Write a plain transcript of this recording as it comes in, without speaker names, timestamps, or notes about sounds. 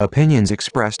Opinions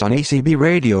expressed on ACB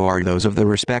Radio are those of the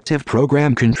respective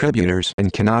program contributors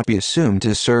and cannot be assumed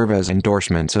to serve as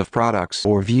endorsements of products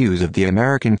or views of the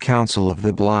American Council of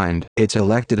the Blind, its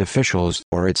elected officials,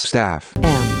 or its staff.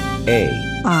 M-A-I-N-M-E-N-U.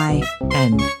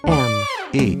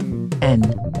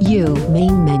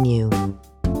 Main menu.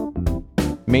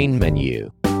 Main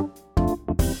menu.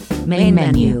 Main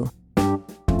menu.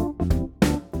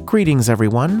 Greetings,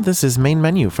 everyone. This is Main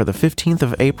Menu for the 15th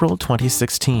of April,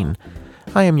 2016.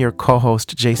 I am your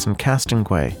co-host, Jason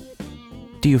Castonguay.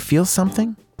 Do you feel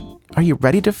something? Are you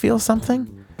ready to feel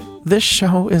something? This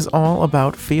show is all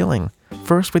about feeling,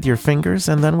 first with your fingers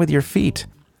and then with your feet.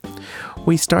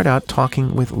 We start out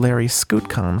talking with Larry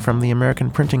Skutchan from the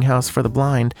American Printing House for the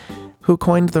Blind, who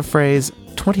coined the phrase,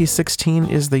 2016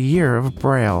 is the year of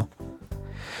Braille.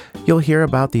 You'll hear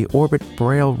about the Orbit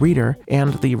Braille Reader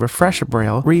and the Refresh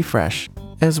Braille Refresh,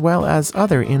 as well as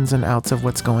other ins and outs of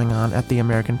what's going on at the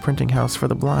American Printing House for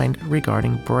the Blind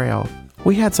regarding Braille.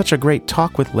 We had such a great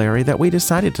talk with Larry that we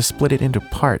decided to split it into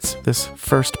parts, this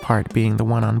first part being the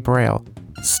one on Braille.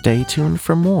 Stay tuned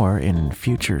for more in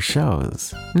future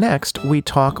shows. Next, we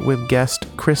talk with guest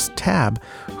Chris Tabb,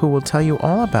 who will tell you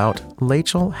all about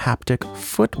Lachel Haptic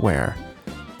Footwear.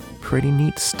 Pretty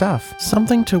neat stuff,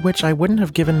 something to which I wouldn't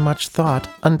have given much thought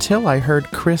until I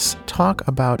heard Chris talk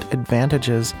about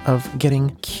advantages of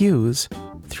getting cues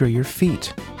through your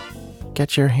feet.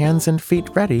 Get your hands and feet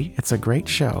ready, it's a great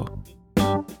show.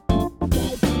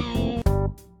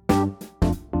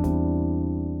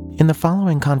 In the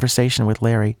following conversation with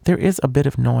Larry, there is a bit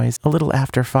of noise a little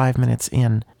after 5 minutes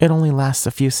in. It only lasts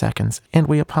a few seconds, and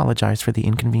we apologize for the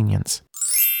inconvenience.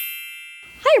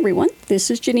 Hi everyone, this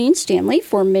is Janine Stanley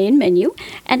for Main Menu,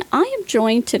 and I am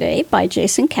joined today by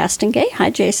Jason Castonguay. Hi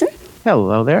Jason.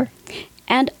 Hello there.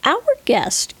 And our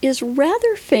guest is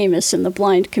rather famous in the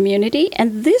blind community,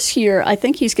 and this year I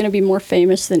think he's going to be more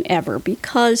famous than ever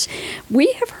because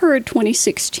we have heard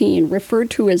 2016 referred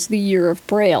to as the year of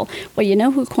Braille. Well, you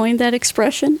know who coined that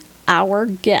expression? Our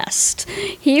guest.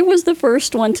 He was the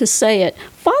first one to say it,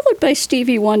 followed by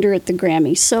Stevie Wonder at the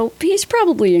Grammys, so he's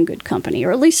probably in good company,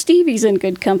 or at least Stevie's in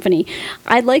good company.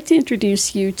 I'd like to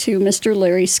introduce you to Mr.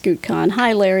 Larry Skutchan.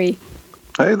 Hi, Larry.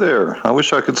 Hey there. I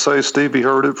wish I could say Stevie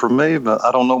heard it from me, but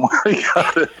I don't know where he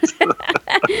got it.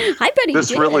 I bet he did.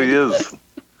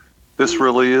 This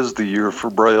really is the year for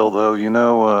Braille, though. You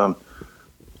know,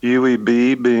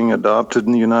 UEB being adopted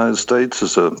in the United States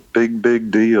is a big,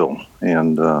 big deal.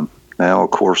 And now,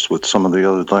 of course, with some of the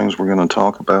other things we're going to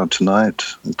talk about tonight,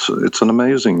 it's an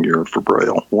amazing year for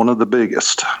Braille, one of the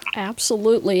biggest.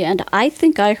 Absolutely. And I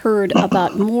think I heard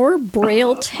about more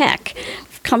Braille tech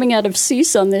coming out of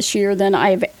CSUN this year than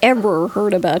I've ever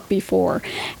heard about before.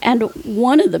 And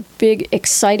one of the big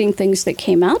exciting things that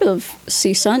came out of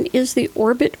CSUN is the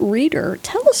Orbit Reader.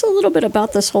 Tell us a little bit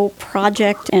about this whole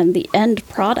project and the end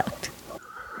product.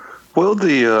 Well,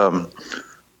 the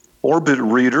Orbit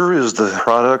Reader is the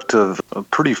product of a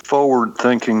pretty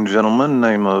forward-thinking gentleman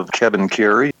named Kevin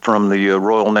Carey from the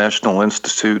Royal National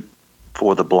Institute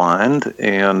for the Blind,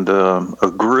 and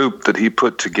a group that he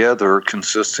put together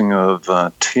consisting of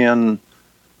 10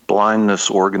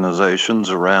 blindness organizations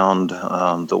around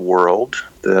the world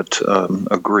that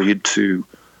agreed to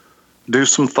do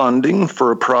some funding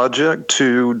for a project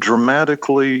to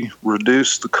dramatically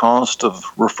reduce the cost of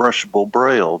refreshable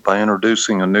Braille by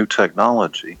introducing a new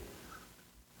technology.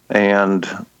 And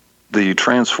the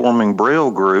Transforming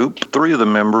Braille group, 3 of the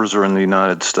members are in the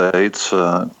United States,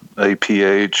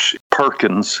 APH,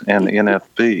 Perkins, and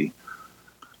NFB,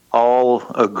 all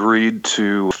agreed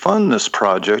to fund this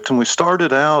project. And we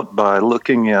started out by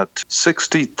looking at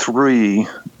 63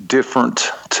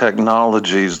 different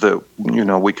technologies that,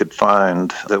 we could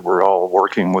find that were all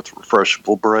working with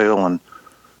refreshable Braille, and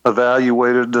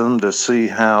evaluated them to see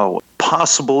how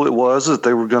possible it was that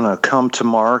they were going to come to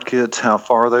market, how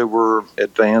far they were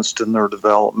advanced in their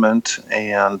development,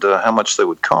 and how much they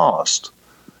would cost.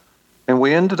 And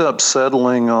we ended up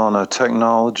settling on a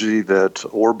technology that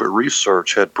Orbit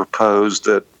Research had proposed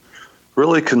that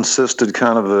really consisted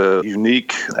kind of a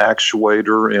unique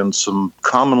actuator and some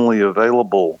commonly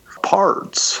available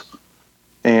parts.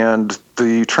 And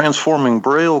the Transforming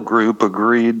Braille group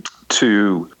agreed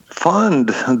to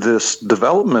fund this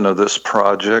development of this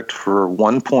project for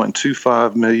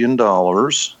 $1.25 million.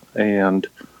 And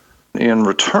in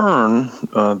return,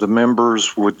 the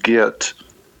members would get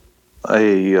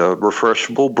a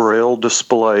refreshable Braille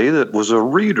display that was a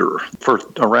reader for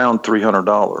around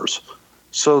 $300.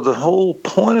 So the whole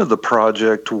point of the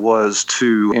project was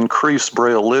to increase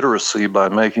Braille literacy by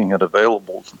making it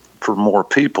available for more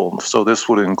people. So this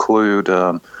would include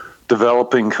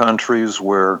developing countries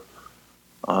where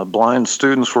blind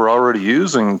students were already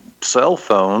using cell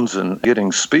phones and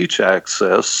getting speech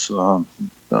access.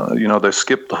 They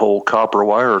skipped the whole copper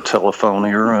wire telephone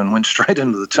era and went straight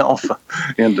into the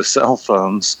into cell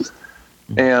phones.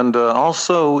 And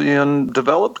also in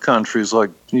developed countries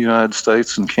like the United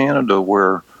States and Canada,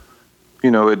 where,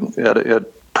 at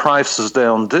prices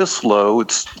down this low,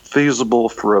 it's feasible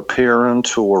for a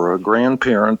parent or a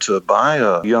grandparent to buy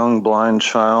a young blind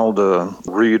child a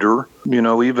reader,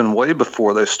 even way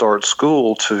before they start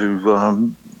school,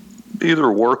 to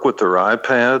either work with their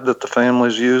iPad that the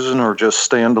family's using or just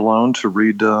stand alone to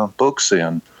read books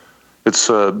in. It's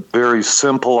a very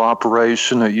simple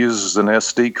operation. It uses an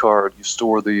SD card. You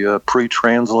store the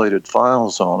pre-translated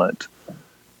files on it.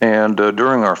 And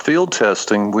during our field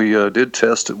testing, we did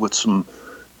test it with some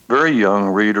very young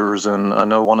readers, and I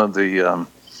know one of the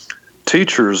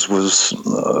teachers was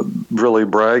really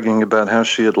bragging about how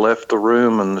she had left the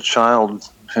room and the child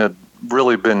had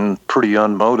really been pretty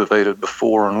unmotivated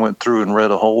before and went through and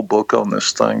read a whole book on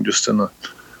this thing just in a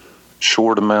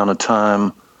short amount of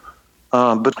time.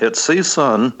 But at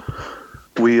CSUN,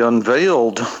 we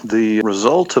unveiled the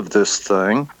result of this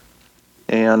thing,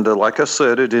 and like I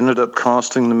said, it ended up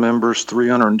costing the members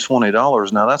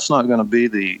 $320. Now, that's not going to be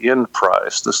the end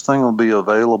price. This thing will be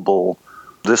available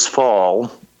this fall,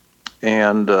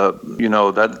 and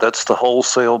that's the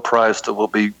wholesale price that we'll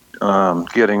be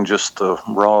getting just the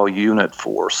raw unit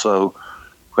for. So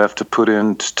we have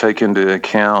to take into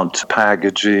account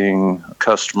packaging,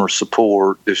 customer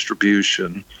support,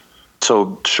 distribution.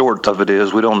 So short of it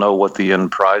is, we don't know what the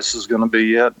end price is going to be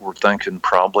yet. We're thinking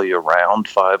probably around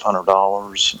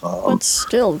 $500. But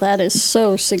still, that is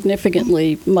so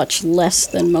significantly much less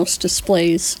than most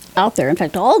displays out there. In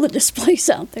fact, all the displays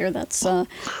out there, that's...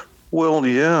 Well,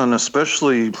 yeah, and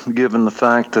especially given the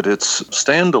fact that it's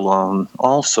standalone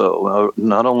also.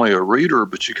 Not only a reader,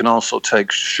 but you can also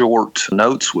take short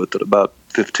notes with it, about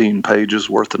 15 pages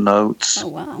worth of notes. Oh,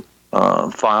 wow.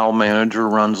 File manager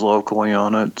runs locally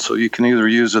on it, so you can either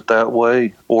use it that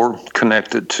way or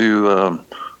connect it to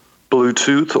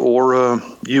Bluetooth or a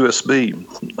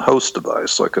USB host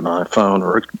device like an iPhone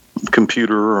or a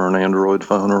computer or an Android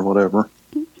phone or whatever.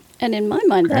 And in my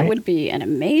mind, that would be an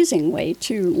amazing way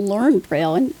to learn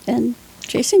Braille. And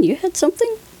Jason, you had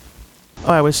something?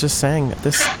 Oh, I was just saying,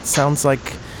 this sounds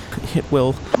like it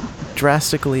will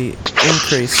drastically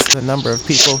increase the number of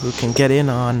people who can get in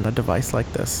on a device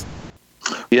like this.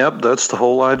 Yep, that's the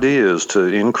whole idea, is to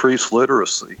increase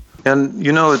literacy. And,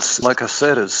 it's like I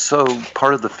said, it's so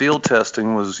part of the field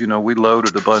testing was, we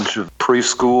loaded a bunch of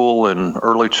preschool and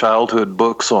early childhood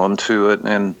books onto it,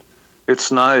 and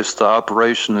it's nice. The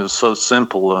operation is so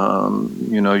simple.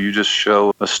 You just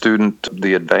show a student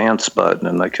the advance button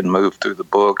and they can move through the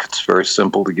book. It's very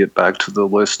simple to get back to the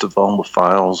list of all the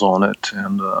files on it,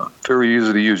 and very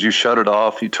easy to use. You shut it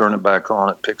off, you turn it back on,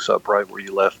 it picks up right where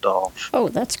you left off. Oh,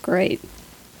 that's great.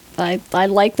 I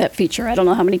like that feature. I don't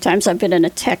know how many times I've been in a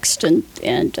text and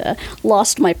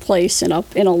lost my place in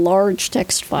a large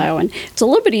text file, and it's a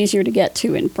little bit easier to get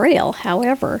to in Braille.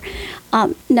 However,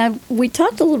 now we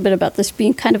talked a little bit about this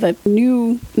being kind of a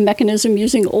new mechanism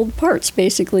using old parts,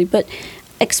 basically, but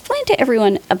explain to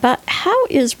everyone about how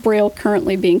is Braille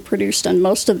currently being produced on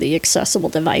most of the accessible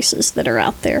devices that are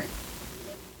out there?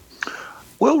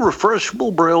 Well,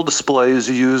 refreshable Braille displays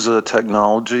use a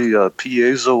technology,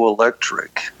 piezoelectric,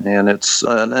 and it's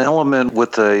an element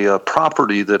with a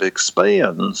property that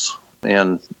expands,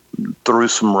 and through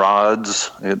some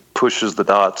rods, it pushes the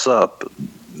dots up.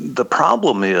 The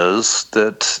problem is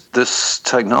that this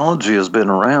technology has been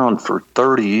around for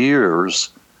 30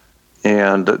 years,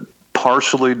 and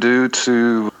partially due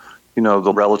to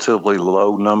the relatively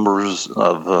low numbers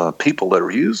of people that are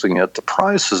using it, the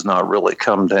price has not really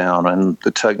come down, and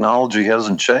the technology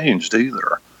hasn't changed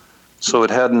either. So it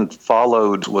hadn't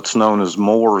followed what's known as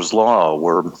Moore's Law,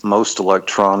 where most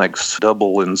electronics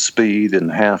double in speed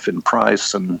and half in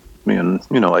price in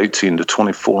 18 to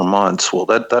 24 months. Well,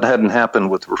 that hadn't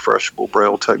happened with refreshable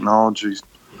Braille technology.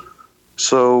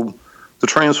 So the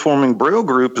Transforming Braille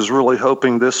group is really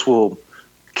hoping this will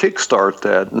kickstart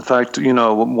that. In fact,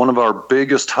 one of our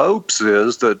biggest hopes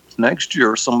is that next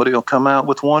year somebody will come out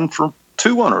with one for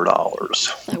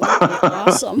 $200. That would be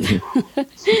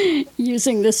awesome.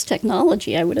 Using this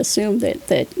technology, I would assume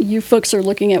that you folks are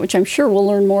looking at, which I'm sure we'll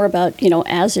learn more about,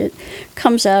 as it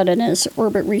comes out and as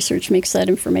Orbit Research makes that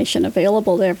information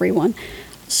available to everyone.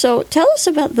 So tell us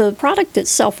about the product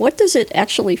itself. What does it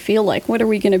actually feel like? What are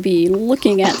we going to be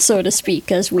looking at, so to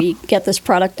speak, as we get this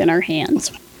product in our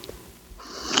hands?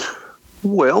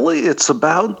 Well, it's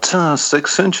about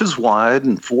 6 inches wide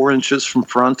and 4 inches from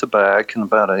front to back and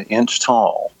about 1 inch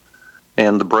tall.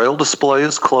 And the Braille display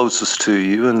is closest to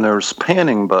you, and there's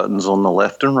panning buttons on the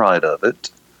left and right of it.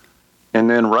 And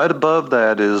then right above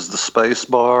that is the space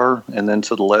bar, and then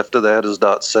to the left of that is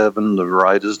dot 7, the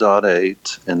right is dot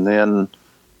 8, and then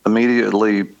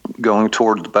immediately going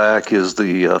toward the back is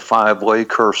the 5-way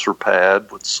cursor pad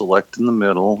with select in the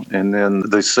middle, and then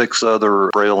the 6 other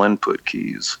Braille input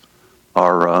keys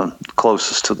are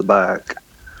closest to the back.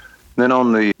 Then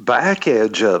on the back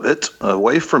edge of it,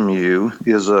 away from you,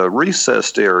 is a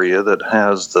recessed area that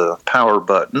has the power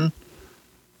button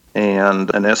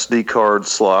and an SD card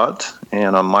slot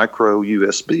and a micro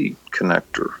USB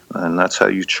connector, and that's how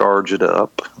you charge it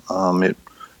up. It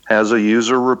has a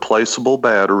user replaceable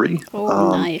battery.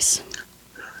 Oh, nice.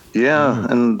 Yeah,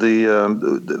 and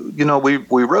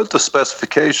we wrote the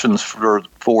specifications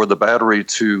for the battery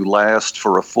to last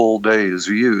for a full day's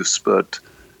use, but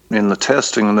in the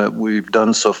testing that we've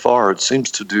done so far, it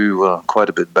seems to do quite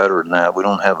a bit better than that. We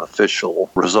don't have official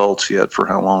results yet for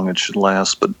how long it should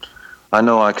last, but I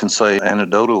know I can say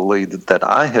anecdotally that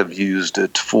I have used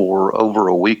it for over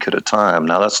a week at a time.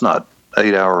 Now, that's not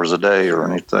 8 hours a day or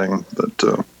anything,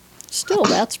 but still,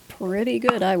 that's pretty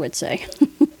good, I would say.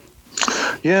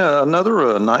 Yeah,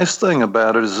 another nice thing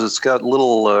about it is it's got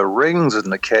little rings in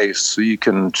the case, so you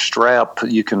can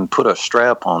put a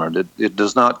strap on it. It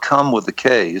does not come with the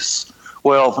case.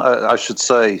 Well, I should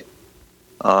say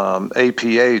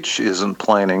APH isn't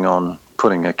planning on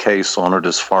putting a case on it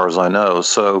as far as I know.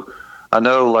 So I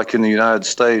know, like in the United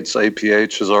States,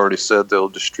 APH has already said they'll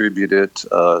distribute it.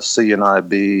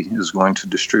 CNIB is going to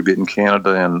distribute in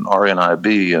Canada, and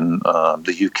RNIB in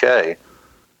the UK.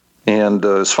 And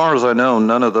as far as I know,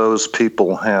 none of those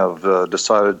people have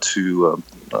decided to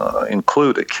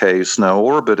include a case. Now,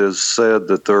 Orbit has said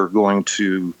that they're going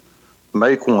to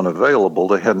make one available.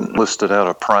 They hadn't listed out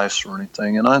a price or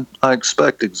anything, and I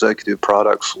expect Executive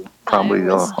Products will probably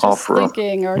offer. I was just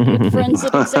thinking our good friends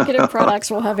at Executive Products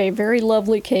will have a very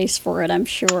lovely case for it, I'm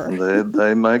sure.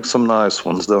 They make some nice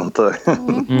ones, don't they?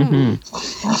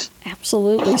 Mm-hmm.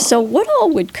 Absolutely. So what all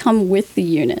would come with the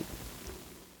unit?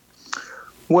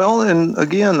 Well, and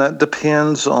again, that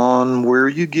depends on where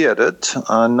you get it.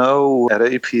 I know at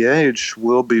APH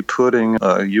we'll be putting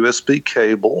a USB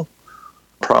cable,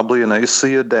 probably an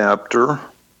AC adapter,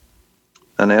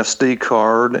 an SD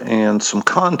card, and some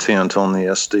content on the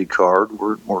SD card.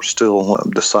 We're still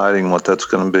deciding what that's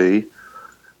going to be.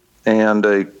 And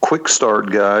a quick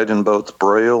start guide in both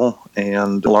Braille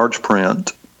and large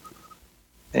print.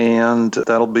 And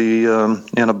that'll be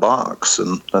in a box,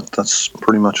 and that's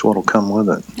pretty much what will come with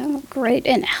it. Oh, great.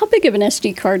 And how big of an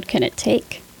SD card can it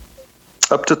take?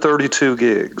 Up to 32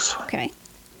 gigs. Okay.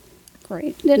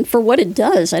 Great. And for what it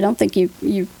does, I don't think you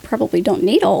probably don't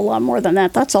need a whole lot more than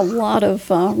that. That's a lot of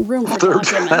room for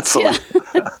documents.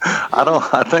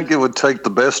 I think it would take the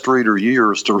best reader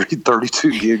years to read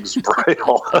 32 gigs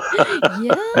Braille.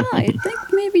 Yeah, I think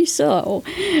maybe so.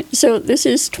 So this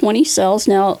is 20 cells.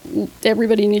 Now,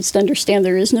 everybody needs to understand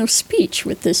there is no speech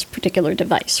with this particular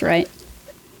device, right?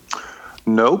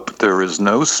 Nope, there is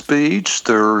no speech.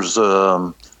 There's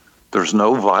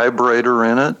no vibrator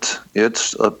in it.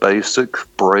 It's a basic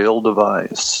Braille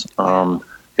device.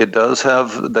 It does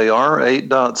have, they are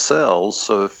 8-dot cells,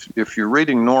 so if you're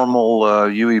reading normal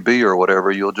UEB or whatever,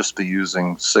 you'll just be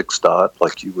using 6-dot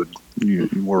like you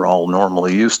were all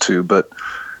normally used to. But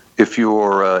if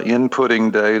you're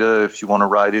inputting data, if you want to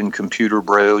write in computer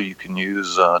Braille, you can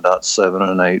use dot 7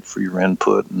 and 8 for your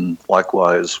input, and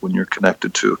likewise when you're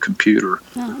connected to a computer.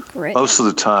 Oh, great. Most of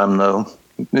the time, though.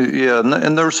 Yeah,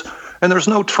 and there's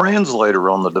no translator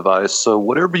on the device, so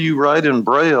whatever you write in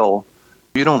Braille,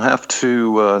 you don't have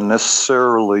to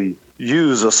necessarily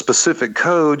use a specific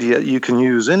code, yet you can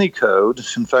use any code.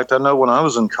 In fact, I know when I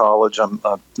was in college,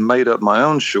 I made up my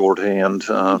own shorthand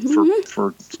for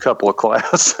a couple of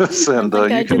classes, and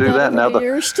you can do that now.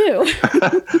 Yours too.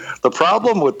 The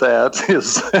problem with that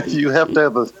is you have to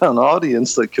have an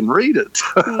audience that can read it.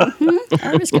 Mm-hmm.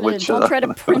 I was going to don't try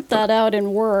to print that out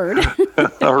in Word.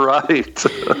 Right.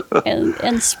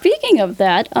 And speaking of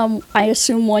that, I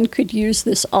assume one could use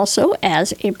this also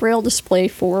as a Braille display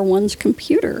for one's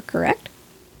computer, correct?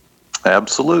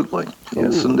 Absolutely.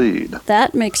 Yes, indeed.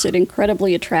 That makes it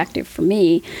incredibly attractive for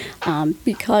me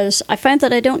because I find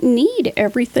that I don't need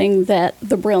everything that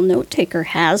the Braille note taker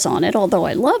has on it, although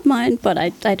I love mine, but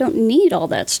I don't need all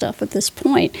that stuff at this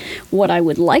point. What I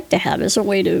would like to have is a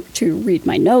way to read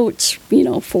my notes,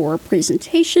 for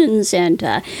presentations and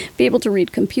be able to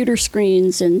read computer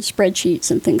screens and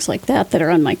spreadsheets and things like that are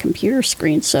on my computer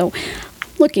screen. So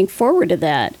looking forward to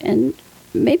that. And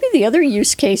maybe the other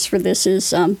use case for this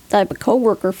is I have a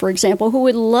coworker, for example, who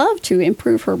would love to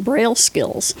improve her Braille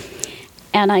skills.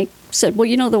 And I said,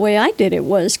 well, the way I did it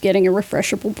was getting a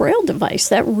refreshable Braille device.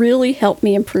 That really helped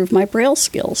me improve my Braille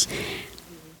skills.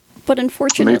 But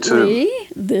unfortunately,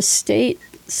 this state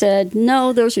said,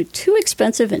 no, those are too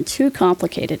expensive and too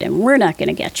complicated, and we're not going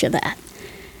to get you that.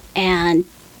 And,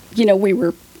 we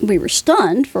were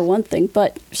stunned, for one thing,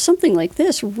 but something like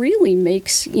this really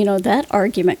makes, that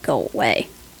argument go away.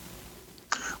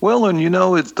 Well, and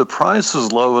the price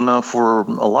is low enough where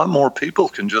a lot more people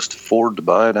can just afford to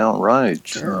buy it outright.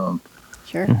 Sure.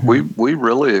 We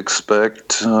really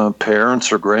expect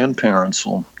parents or grandparents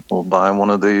will buy one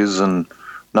of these and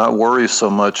not worry so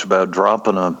much about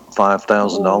dropping a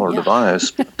 $5,000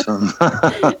 device.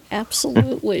 But,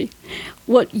 Absolutely.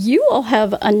 What you all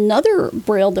have another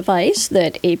Braille device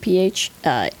that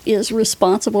APH is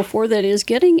responsible for that is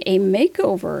getting a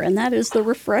makeover, and that is the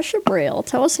Refresher Braille.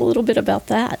 Tell us a little bit about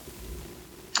that.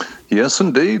 Yes,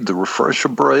 indeed. The Refresher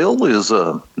Braille is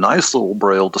a nice little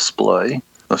Braille display,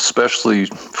 especially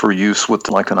for use with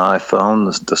like an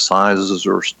iPhone. The sizes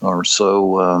are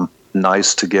so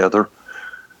nice together.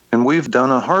 And we've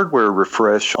done a hardware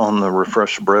refresh on the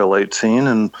Refresher Braille 18,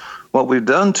 and what we've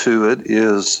done to it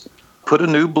is put a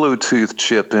new Bluetooth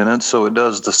chip in it so it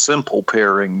does the simple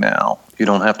pairing now. You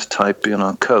don't have to type in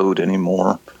a code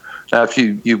anymore. Now, if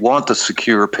you want the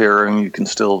secure pairing, you can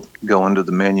still go into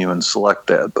the menu and select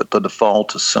that, but the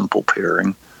default is simple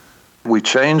pairing. We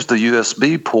changed the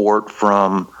USB port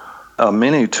from a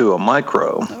mini to a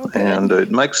micro, and it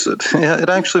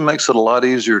actually makes it a lot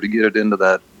easier to get it into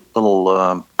that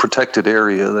little protected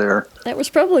area there. That was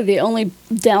probably the only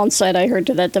downside I heard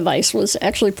to that device was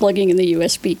actually plugging in the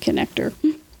USB connector.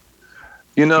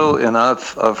 And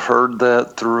I've heard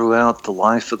that throughout the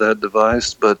life of that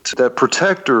device, but that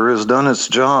protector has done its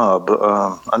job.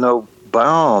 I know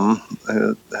Baum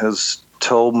has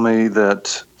told me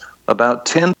that about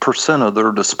 10% of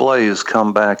their displays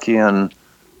come back in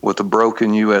with a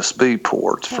broken USB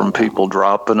port from people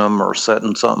dropping them or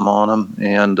setting something on them,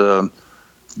 and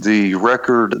the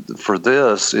record for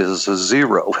this is a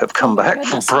 0. Have come back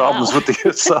from problems with the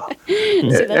inside.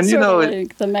 So that's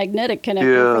like the magnetic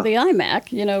connector for the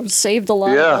iMac. Saved a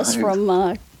lot of us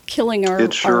from killing our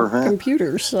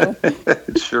computers. So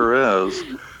it sure is.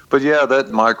 But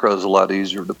that micro is a lot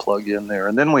easier to plug in there.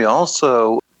 And then we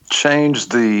also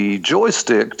changed the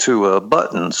joystick to a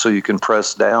button so you can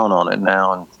press down on it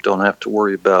now and don't have to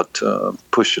worry about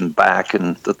pushing back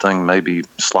and the thing maybe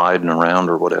sliding around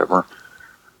or whatever.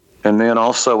 And then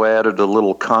also added a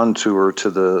little contour to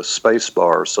the space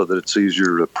bar so that it's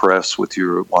easier to press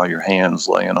while your hand's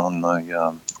laying on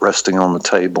the resting on the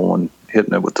table and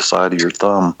hitting it with the side of your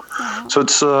thumb. Wow.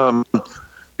 So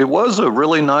it was a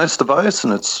really nice device,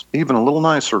 and it's even a little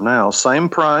nicer now. Same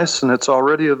price, and it's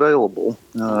already available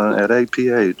at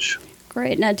APH.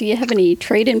 Great. Now, do you have any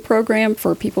trade-in program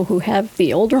for people who have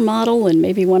the older model and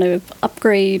maybe want to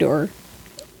upgrade or?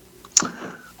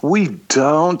 We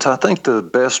don't. I think the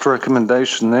best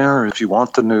recommendation there, if you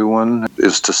want the new one,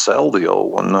 is to sell the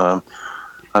old one.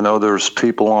 I know there's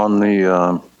people on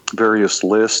the various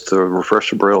lists. The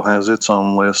Refresher Braille has its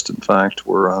own list, in fact,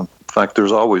 where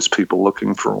there's always people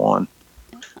looking for one,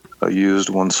 a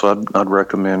used one, so I'd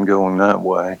recommend going that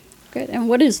way. Good. And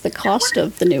what is the cost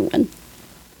of the new one?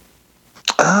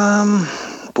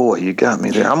 Boy, you got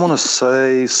me there. I'm going to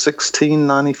say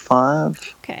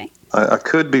 $16.95. Okay. I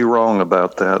could be wrong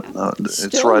about that.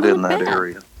 It's right in that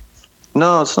area.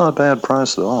 No, it's not a bad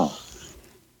price at all.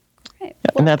 Right.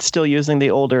 And that's still using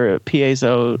the older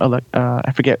piezo,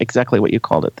 I forget exactly what you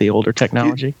called it, the older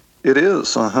technology? It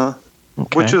is, okay.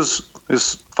 Which is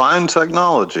fine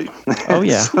technology. Oh,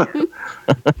 yeah.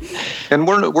 And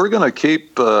we're going to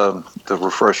keep the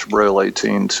Refresher Braille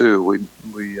 18, too.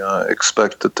 We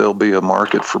expect that there'll be a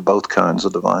market for both kinds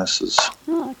of devices.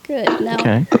 Oh, good.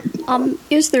 Now,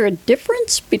 is there a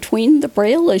difference between the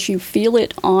Braille as you feel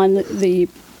it on the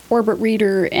Orbit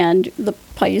Reader and the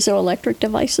piezoelectric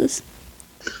devices?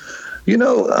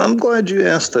 I'm glad you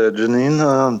asked that,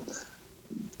 Janine.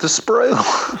 This Braille,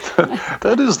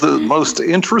 that is the most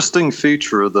interesting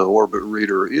feature of the Orbit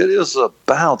Reader. It is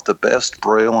about the best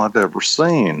Braille I've ever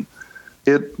seen.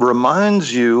 It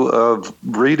reminds you of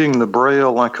reading the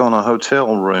Braille like on a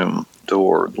hotel room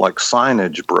door, like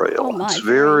signage Braille. Oh my, it's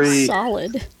very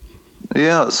solid.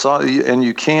 Yeah, and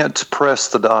you can't press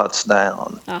the dots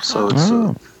down. So it's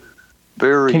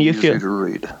very easy to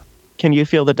read. Can you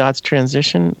feel the dots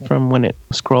transition from when it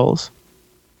scrolls?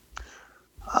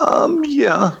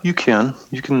 Yeah, you can.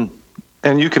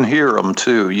 And you can hear them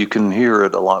too. You can hear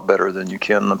it a lot better than you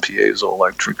can the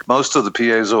piezoelectric. Most of the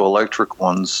piezoelectric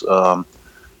ones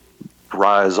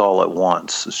rise all at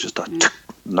once. It's just and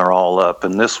they're all up.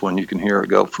 And this one, you can hear it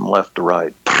go from left to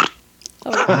right.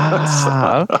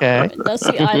 Okay. Now,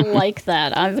 see, I like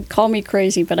that. I would call me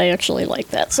crazy, but I actually like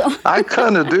that. So I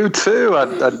kind of do too.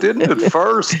 I didn't at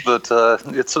first, but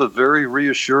it's a very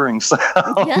reassuring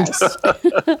sound. yes,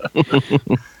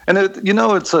 And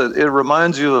it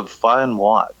reminds you of fine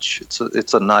watch.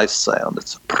 It's a nice sound.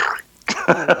 It's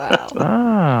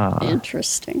wow.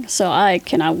 Interesting. So I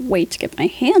cannot wait to get my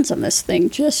hands on this thing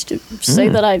just to say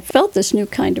that I felt this new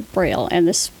kind of Braille and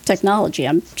this technology.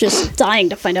 I'm just dying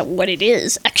to find out what it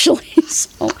is, actually.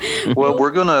 So, well,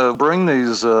 we're going to bring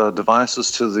these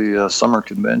devices to the summer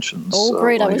conventions. oh,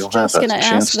 great. I was just going to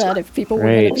ask that if people were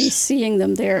going to be seeing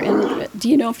them there. And do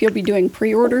you know if you'll be doing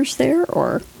pre-orders there,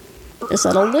 or is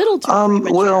that a little too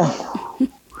premature? Well,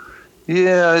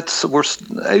 yeah,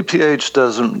 APH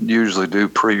doesn't usually do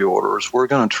pre-orders. We're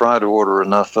going to try to order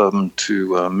enough of them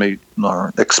to meet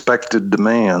our expected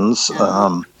demands,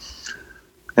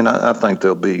 and I think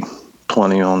there'll be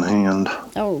plenty on hand.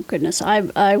 Oh, goodness.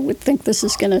 I would think this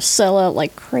is going to sell out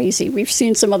like crazy. We've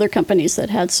seen some other companies that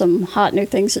had some hot new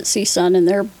things at CSUN, and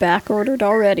they're back-ordered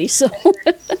already. So,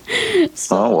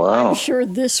 oh, wow. I'm sure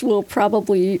this will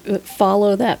probably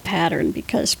follow that pattern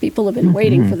because people have been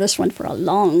waiting for this one for a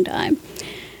long time.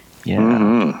 Yeah.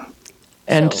 Mm-hmm.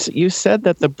 And you said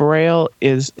that the Braille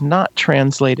is not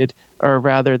translated, or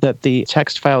rather that the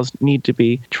text files need to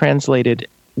be translated.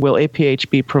 Will APH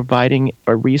be providing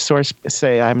a resource?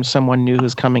 Say I'm someone new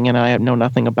who's coming in and I know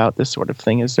nothing about this sort of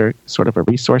thing. Is there sort of a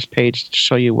resource page to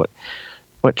show you what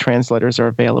translators are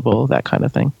available, that kind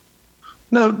of thing?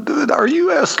 No, are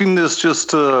you asking this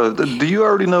just do you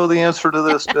already know the answer to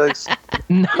this, Jason?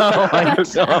 No, I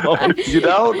don't. You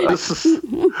don't? This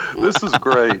is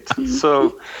great.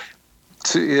 So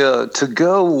to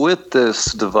go with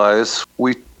this device,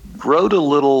 we wrote a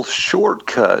little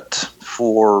shortcut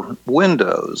for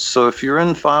Windows. So if you're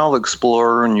in File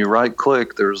Explorer and you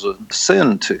right-click, there's a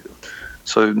Send To.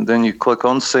 So then you click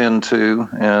on Send To,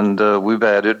 and we've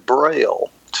added Braille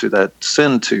to that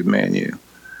Send To menu.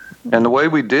 And the way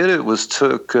we did it was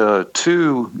took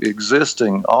two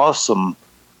existing awesome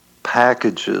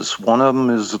packages. One of them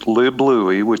is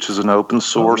LibLouis, which is an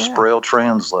open-source Braille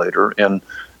translator. And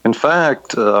in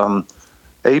fact,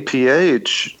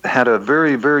 APH had a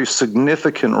very, very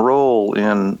significant role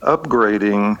in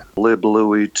upgrading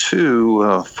LibLouis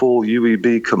to full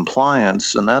UEB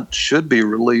compliance, and that should be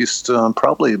released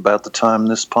probably about the time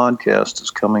this podcast is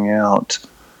coming out.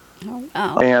 Oh,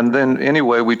 wow. And then,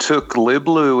 anyway, we took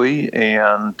LibLouis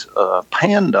and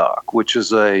Pandoc, which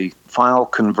is a file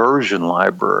conversion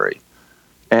library,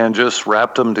 and just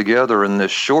wrapped them together in this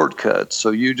shortcut.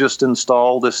 So you just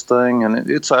install this thing, and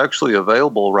it's actually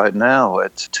available right now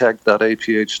at tech.aph.org/LT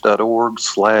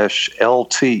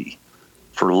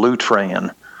for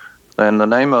Lutran. And the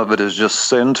name of it is just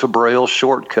Send to Braille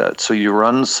Shortcut. So you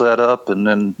run setup, and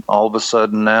then all of a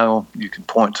sudden now you can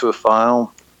point to a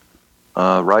file,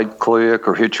 right-click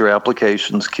or hit your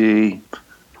applications key,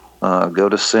 go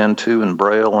to Send to in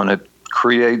Braille, and it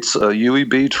creates a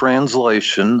UEB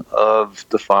translation of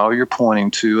the file you're pointing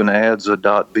to and adds a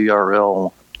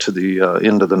 .brl to the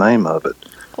end of the name of it.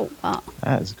 Oh, wow.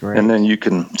 That is great. And then you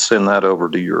can send that over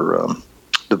to your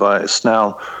device.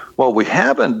 Now, what we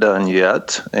haven't done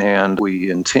yet, and we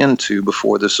intend to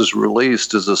before this is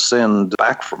released, is a send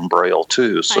back from Braille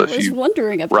too. So I was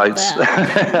wondering about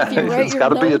that. It's got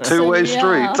to be a two-way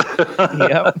street.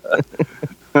 Yep.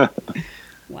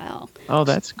 Wow. Oh,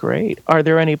 that's great. Are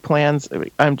there any plans?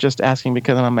 I'm just asking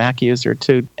because I'm a Mac user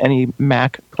too. Any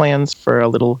Mac plans for a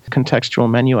little contextual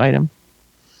menu item?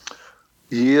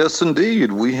 Yes,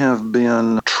 indeed. We have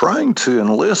been trying to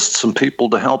enlist some people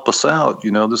to help us out.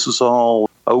 You know, this is all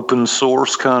open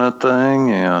source kind of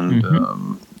thing, and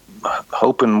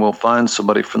hoping we'll find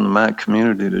somebody from the Mac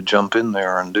community to jump in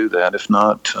there and do that. If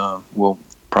not, we'll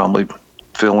probably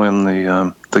fill in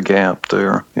the gap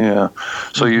there. Yeah.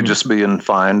 So you just be in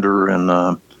Finder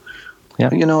and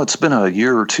you know, it's been a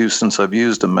year or two since I've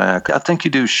used a Mac. I think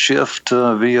you do Shift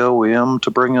VOM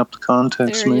to bring up the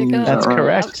context There you menu. go. Is that That's right?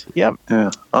 correct. Yep. Yeah.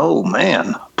 Oh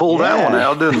man, pulled that one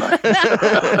out, didn't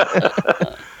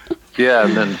I? Yeah,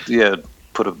 and then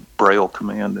put a Braille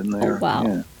command in there. Oh, wow.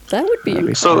 Yeah. That would be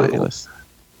incredible. So- Fabulous.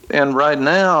 And right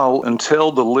now,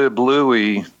 until the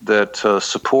LibLouis that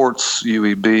supports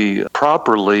UEB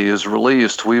properly is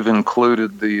released, we've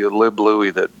included the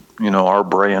LibLouis that, you know, our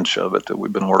branch of it that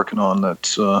we've been working on.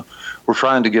 That's we're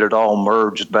trying to get it all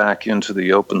merged back into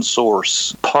the open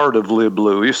source part of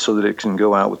LibLouis so that it can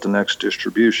go out with the next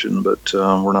distribution. But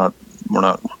we're not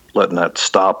letting that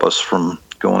stop us from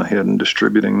going ahead and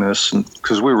distributing this,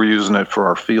 because we were using it for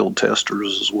our field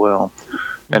testers as well.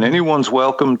 And anyone's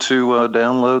welcome to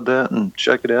download that and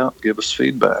check it out, give us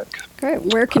feedback.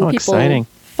 Great. Where can people exciting.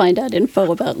 find out info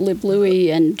about LibLouis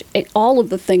and all of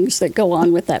the things that go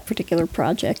on with that particular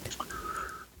project?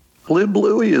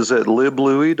 LibLouis is at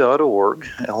liblouis.org,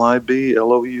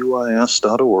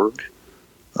 liblouis.org.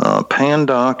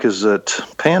 Pandoc is at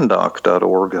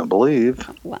pandoc.org, I believe.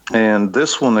 Wow. And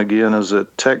this one, again, is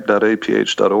at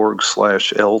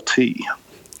tech.aph.org/LT.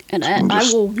 And I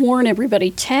will warn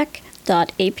everybody,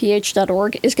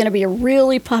 tech.aph.org is going to be a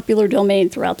really popular domain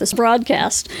throughout this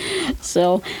broadcast.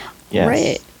 So, Yes.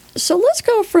 Great. So let's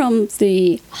go from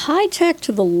the high tech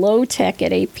to the low tech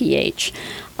at APH.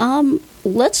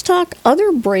 Let's talk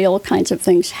other Braille kinds of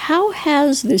things. How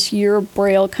has this year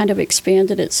Braille kind of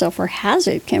expanded itself, or has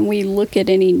it? Can we look at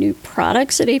any new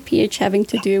products at APH having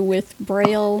to do with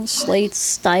Braille,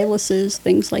 slates, styluses,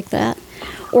 things like that?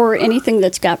 Or anything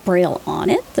that's got Braille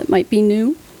on it that might be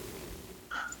new?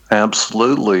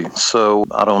 Absolutely. So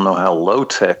I don't know how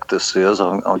low-tech this is.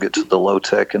 I'll get to the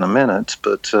low-tech in a minute.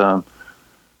 But,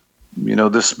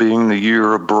 this being the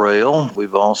year of Braille,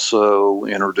 we've also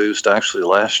introduced, actually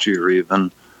last year even,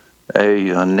 a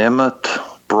Nemeth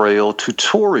Braille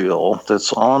tutorial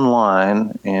that's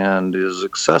online and is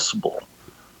accessible.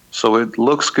 So it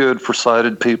looks good for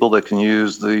sighted people that can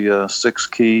use the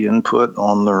 6-key input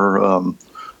on their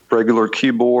regular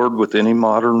keyboard with any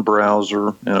modern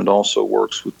browser, and it also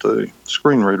works with the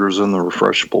screen readers and the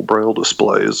refreshable Braille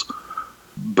displays.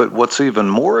 But what's even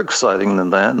more exciting than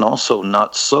that, and also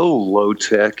not so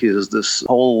low-tech, is this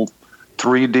whole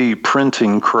 3D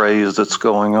printing craze that's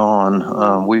going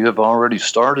on. We have already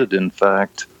started, in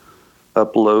fact,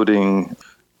 uploading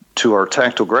to our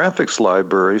Tactile Graphics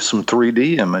library some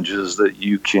 3D images that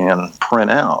you can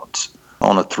print out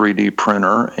on a 3D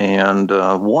printer. And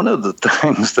one of the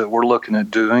things that we're looking at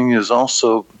doing is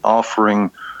also offering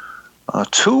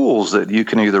tools that you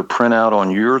can either print out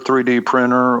on your 3D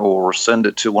printer or send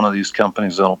it to one of these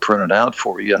companies that'll print it out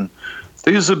for you. And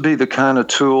these would be the kind of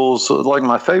tools, like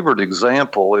my favorite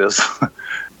example is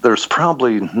there's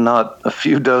probably not a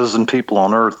few dozen people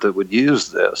on earth that would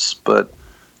use this, but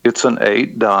it's an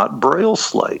 8-dot Braille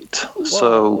slate. Whoa.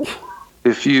 So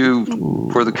if you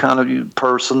were the kind of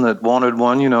person that wanted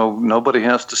one, nobody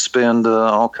has to spend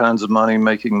all kinds of money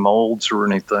making molds or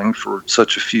anything for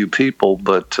such a few people.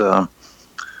 But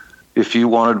if you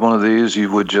wanted one of these, you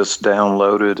would just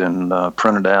download it and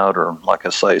print it out, or, like I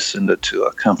say, send it to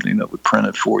a company that would print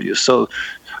it for you. So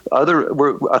I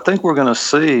think we're going to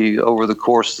see over the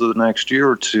course of the next year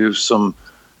or two some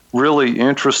really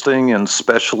interesting and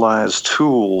specialized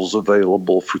tools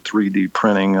available for 3D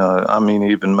printing.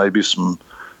 Even maybe some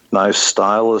nice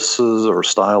styluses or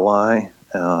styli,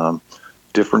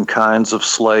 different kinds of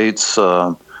slates.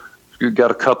 You've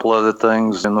got a couple other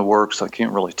things in the works I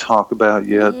can't really talk about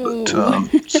yet, but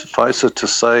suffice it to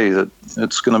say that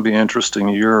it's going to be an interesting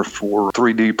year for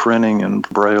 3D printing and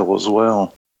Braille as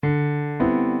well.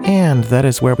 And that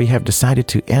is where we have decided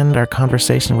to end our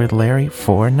conversation with Larry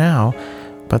for now,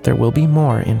 but there will be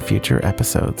more in future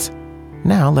episodes.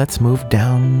 Now let's move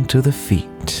down to the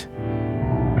feet.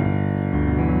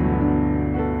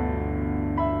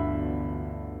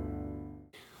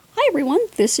 Hi everyone,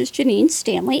 this is Janine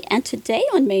Stanley, and today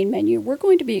on Main Menu we're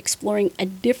going to be exploring a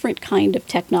different kind of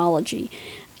technology.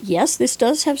 Yes, this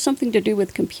does have something to do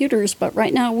with computers, but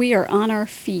right now we are on our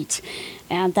feet,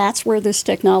 and that's where this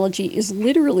technology is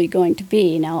literally going to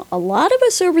be. Now, a lot of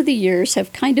us over the years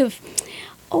have kind of,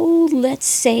 let's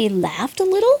say, laughed a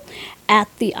little at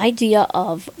the idea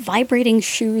of vibrating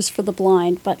shoes for the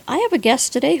blind, but I have a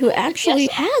guest today who actually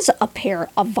has a pair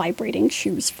of vibrating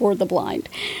shoes for the blind.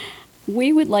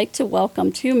 We would like to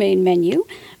welcome to Main Menu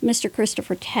Mr.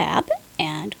 Christopher Tabb.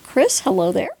 And Chris,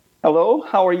 hello there. Hello,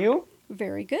 how are you?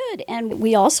 Very good. And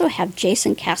we also have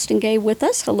Jason Castingay with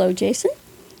us. Hello, Jason.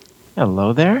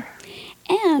 Hello there.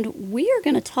 And we are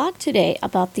going to talk today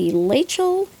about the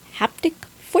Lachel Haptic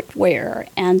Footwear.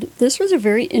 And this was a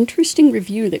very interesting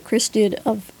review that Chris did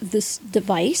of this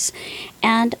device.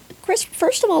 And Chris,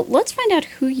 first of all, let's find out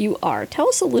who you are. Tell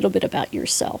us a little bit about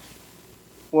yourself.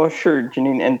 Well, sure,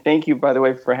 Janine, and thank you, by the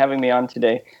way, for having me on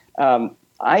today. I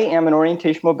am an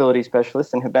orientation mobility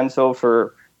specialist and have been so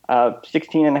for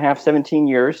 17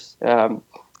 years, and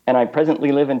I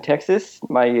presently live in Texas.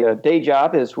 My day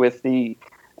job is with the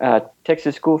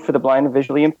Texas School for the Blind and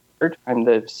Visually Impaired. I'm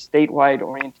the statewide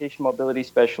orientation mobility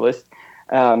specialist,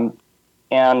 and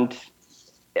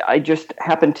I just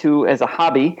happen to, as a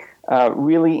hobby,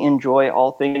 really enjoy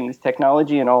all things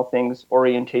technology and all things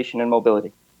orientation and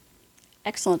mobility.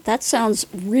 Excellent. That sounds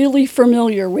really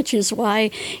familiar, which is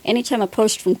why anytime a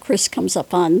post from Chris comes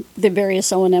up on the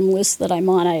various O&M lists that I'm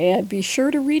on, I be sure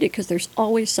to read it because there's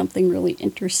always something really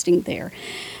interesting there.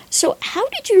 So how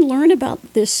did you learn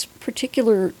about this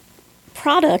particular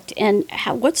product, and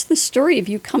what's the story of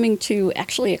you coming to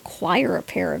actually acquire a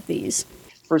pair of these?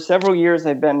 For several years,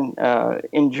 I've been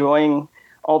enjoying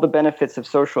all the benefits of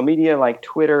social media like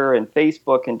Twitter and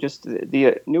Facebook, and just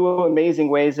the new amazing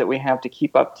ways that we have to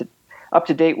keep up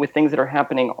to date with things that are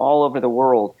happening all over the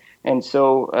world. And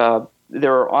so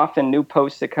there are often new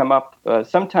posts that come up.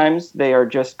 Sometimes they are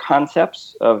just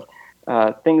concepts of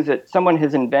things that someone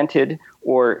has invented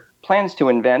or plans to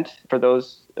invent for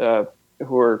those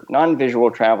who are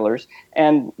non-visual travelers,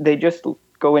 and they just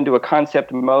go into a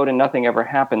concept mode and nothing ever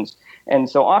happens. And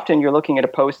so often you're looking at a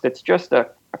post that's just a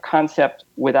concept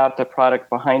without the product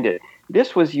behind it.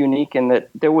 This was unique in that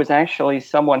there was actually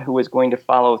someone who was going to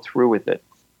follow through with it.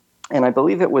 And I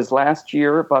believe it was last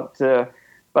year, about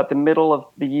the middle of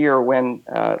the year, when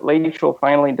Ladyshill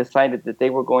finally decided that they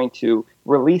were going to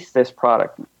release this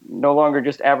product, no longer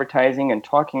just advertising and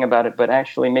talking about it, but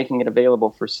actually making it available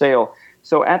for sale.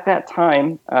 So at that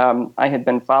time, I had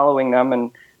been following them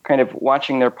and kind of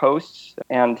watching their posts,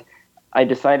 and I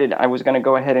decided I was going to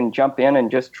go ahead and jump in and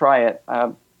just try it.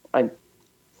 I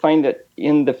find that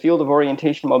in the field of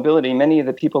orientation mobility, many of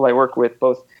the people I work with,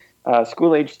 both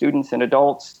school-age students and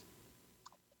adults,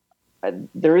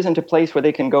 there isn't a place where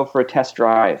they can go for a test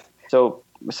drive. So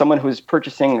someone who's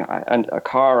purchasing a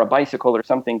car, a bicycle, or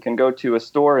something can go to a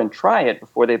store and try it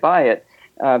before they buy it.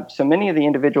 So many of the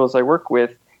individuals I work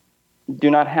with do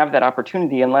not have that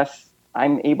opportunity unless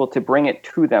I'm able to bring it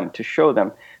to them, to show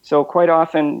them. So quite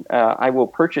often I will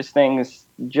purchase things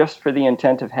just for the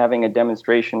intent of having a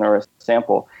demonstration or a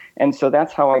sample. And so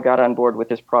that's how I got on board with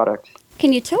this product.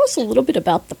 Can you tell us a little bit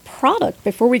about the product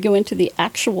before we go into the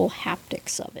actual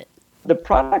haptics of it? The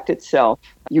product itself,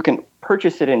 you can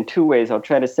purchase it in two ways. I'll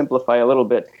try to simplify a little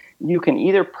bit. You can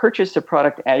either purchase the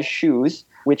product as shoes,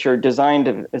 which are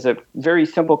designed as a very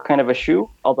simple kind of a shoe,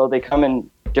 although they come in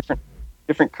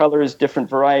different colors, different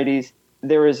varieties.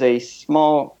 There is a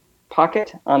small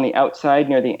pocket on the outside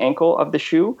near the ankle of the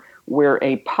shoe where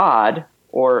a pod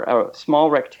or a small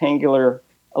rectangular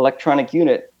electronic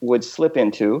unit would slip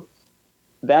into.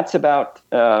 That's about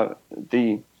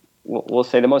we'll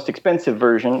say the most expensive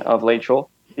version of Ladyshill.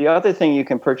 The other thing you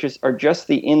can purchase are just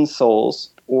the insoles,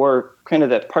 or kind of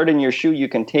that part in your shoe you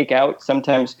can take out.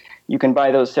 Sometimes you can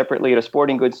buy those separately at a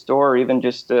sporting goods store, or even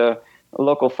just a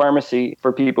local pharmacy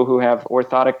for people who have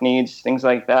orthotic needs, things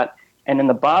like that. And in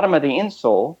the bottom of the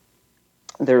insole,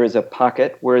 there is a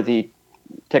pocket where the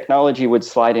technology would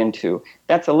slide into.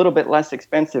 That's a little bit less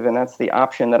expensive, and that's the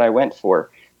option that I went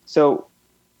for. So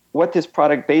what this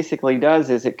product basically does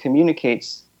is it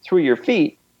communicates through your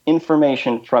feet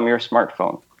information from your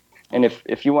smartphone. And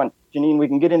if you want, Janine, we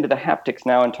can get into the haptics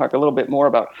now and talk a little bit more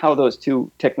about how those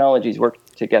two technologies work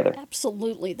together.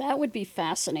 Absolutely. That would be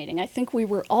fascinating. I think we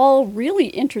were all really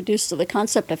introduced to the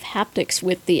concept of haptics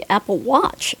with the Apple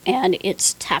Watch and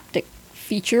its taptic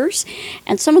features.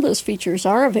 And some of those features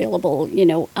are available,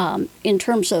 in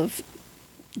terms of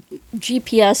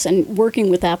GPS and working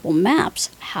with Apple Maps.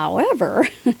 However,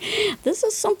 this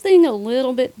is something a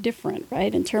little bit different,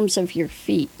 right, in terms of your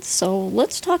feet. So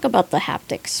let's talk about the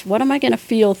haptics. What am I going to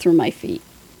feel through my feet?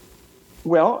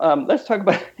 Well, let's talk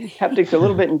about haptics a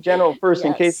little bit in general first,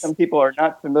 in case some people are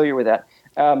not familiar with that.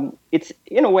 It's,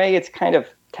 in a way, it's kind of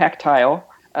tactile,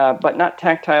 but not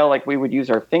tactile like we would use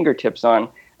our fingertips on.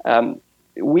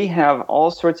 We have all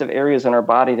sorts of areas in our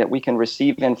body that we can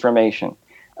receive information.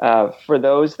 For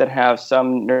those that have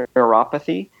some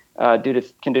neuropathy due to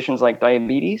conditions like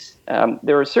diabetes,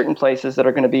 there are certain places that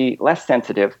are going to be less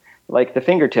sensitive, like the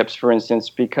fingertips, for instance,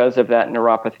 because of that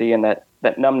neuropathy and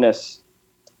that numbness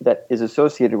that is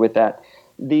associated with that.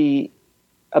 The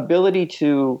ability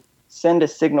to send a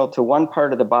signal to one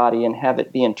part of the body and have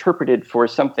it be interpreted for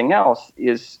something else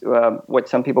is what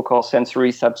some people call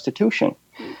sensory substitution.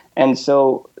 And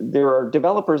so there are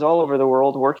developers all over the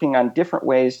world working on different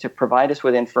ways to provide us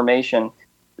with information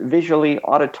visually,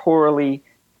 auditorily,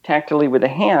 tactily with the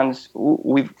hands.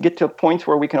 We get to points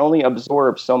where we can only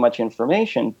absorb so much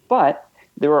information, but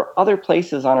there are other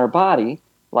places on our body,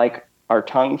 like our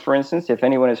tongue, for instance. If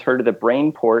anyone has heard of the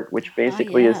brain port, which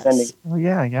basically is sending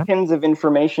pins of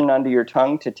information onto your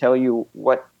tongue to tell you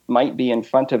what might be in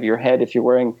front of your head if you're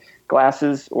wearing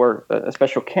glasses or a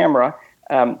special camera.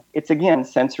 It's, again,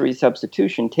 sensory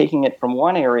substitution, taking it from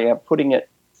one area, putting it,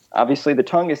 obviously the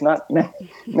tongue is not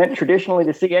meant traditionally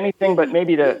to see anything but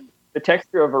maybe the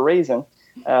texture of a raisin,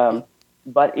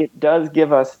 but it does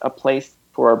give us a place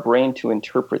for our brain to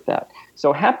interpret that.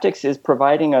 So haptics is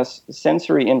providing us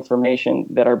sensory information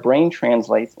that our brain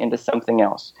translates into something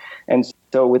else. And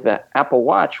so with the Apple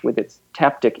Watch, with its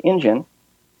taptic engine,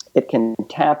 it can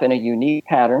tap in a unique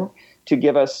pattern to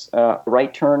give us a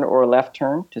right turn or a left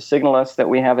turn, to signal us that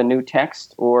we have a new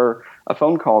text or a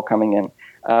phone call coming in.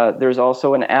 There's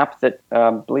also an app that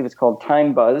I believe it's called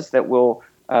Time Buzz that will,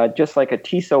 just like a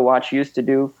Tissot watch used to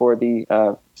do for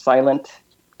the silent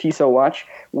Tissot watch,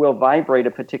 will vibrate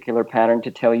a particular pattern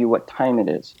to tell you what time it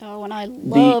is. Oh, and I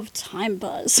love Time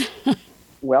Buzz.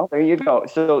 Well, there you go.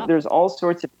 So there's all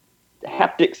sorts of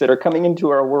haptics that are coming into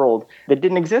our world that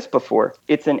didn't exist before.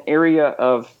 It's an area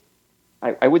of,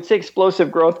 I would say,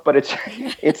 explosive growth, but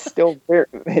it's still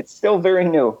very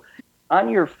new. On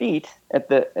your feet, at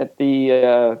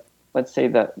the let's say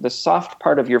the soft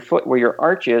part of your foot where your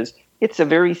arch is, it's a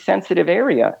very sensitive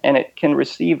area, and it can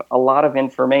receive a lot of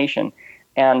information,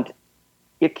 and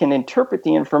it can interpret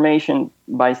the information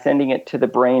by sending it to the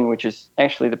brain, which is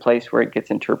actually the place where it gets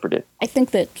interpreted. I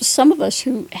think that some of us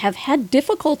who have had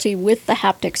difficulty with the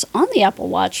haptics on the Apple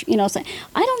Watch, say,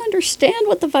 I don't understand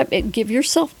what give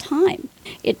yourself time.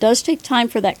 It does take time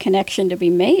for that connection to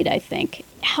be made, I think.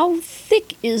 How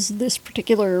thick is this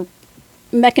particular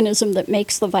mechanism that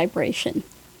makes the vibration?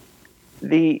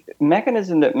 The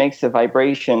mechanism that makes the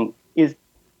vibration is,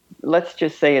 let's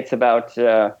just say it's about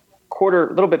a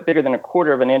little bit bigger than a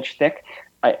quarter of an inch thick.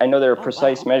 I know there are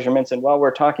precise measurements, and while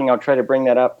we're talking, I'll try to bring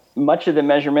that up. Much of the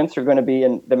measurements are going to be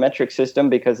in the metric system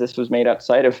because this was made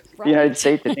outside of the United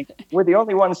States. I think we're the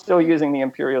only ones still using the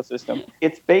imperial system.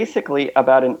 It's basically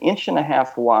about 1.5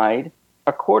 inches wide,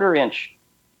 a quarter inch,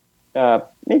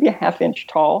 maybe a half inch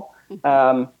tall,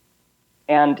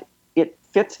 and it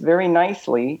fits very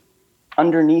nicely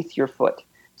underneath your foot,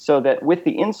 so that with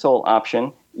the insole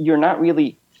option, you're not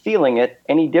really feeling it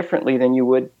any differently than you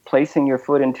would placing your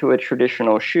foot into a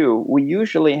traditional shoe. We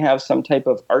usually have some type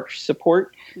of arch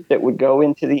support that would go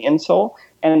into the insole,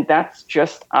 and that's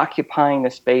just occupying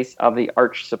the space of the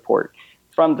arch support.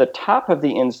 From the top of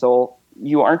the insole,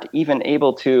 you aren't even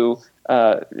able to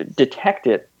detect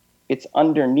it. It's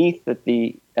underneath that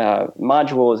the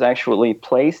module is actually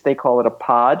placed. They call it a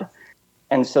pod.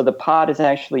 And so the pod is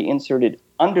actually inserted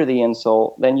under the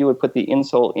insole. Then you would put the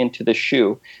insole into the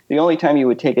shoe. The only time you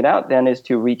would take it out then is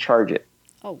to recharge it.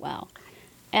 Oh, wow.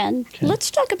 And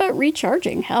let's talk about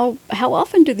recharging. How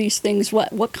often do these things,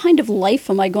 what kind of life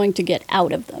am I going to get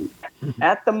out of them?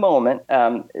 At the moment,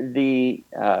 the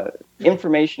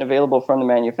information available from the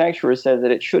manufacturer says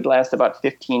that it should last about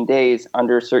 15 days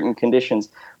under certain conditions.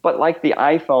 But like the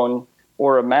iPhone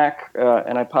or a Mac,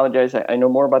 and I apologize, I know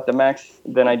more about the Macs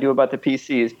than I do about the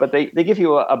PCs, but they give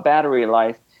you a battery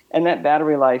life, and that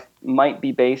battery life might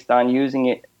be based on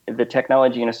using the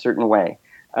technology in a certain way.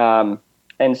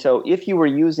 And so if you were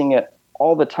using it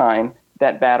all the time,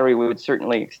 that battery would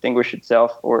certainly extinguish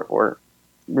itself or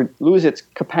lose its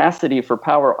capacity for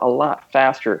power a lot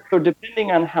faster. So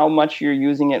depending on how much you're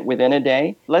using it within a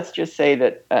day, let's just say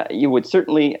that you would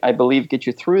certainly, I believe, get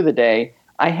you through the day.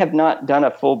 I have not done a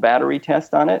full battery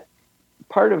test on it.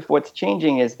 Part of what's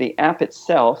changing is the app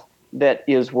itself that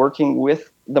is working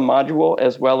with the module,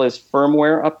 as well as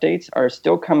firmware updates, are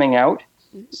still coming out.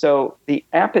 So the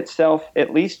app itself,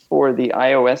 at least for the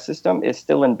iOS system, is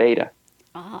still in beta.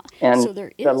 And so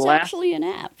there is actually an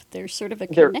app. There's sort of a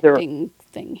connecting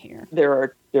thing here. There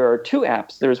are two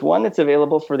apps. There's one that's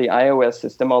available for the iOS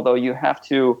system, although you have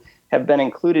to have been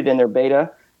included in their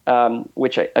beta,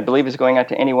 which I believe is going out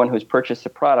to anyone who's purchased the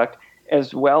product,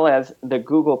 as well as the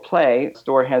Google Play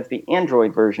Store has the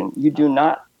Android version. You do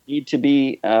not need to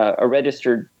be a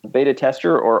registered beta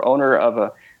tester or owner of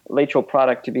a Latral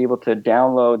product to be able to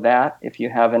download that if you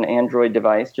have an Android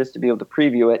device, just to be able to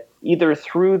preview it, either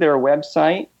through their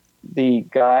website, the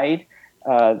guide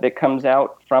that comes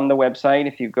out from the website.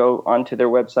 If you go onto their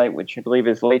website, which I believe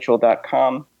is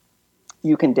latral.com,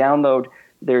 you can download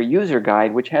their user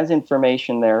guide, which has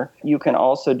information there. You can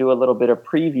also do a little bit of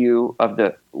preview of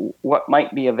what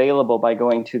might be available by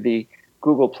going to the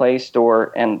Google Play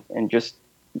Store and just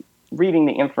reading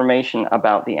the information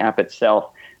about the app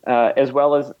itself. As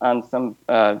well as on some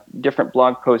different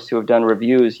blog posts who have done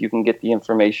reviews, you can get the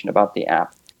information about the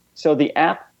app. So the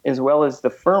app, as well as the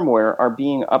firmware, are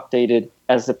being updated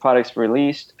as the product's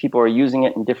released. People are using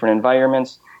it in different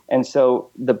environments. And so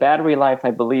the battery life,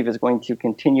 I believe, is going to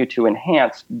continue to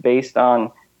enhance based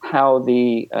on how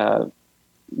the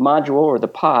module or the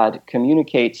pod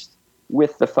communicates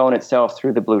with the phone itself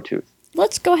through the Bluetooth.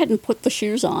 Let's go ahead and put the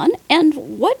shoes on.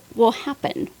 And what will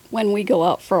happen when we go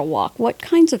out for a walk? What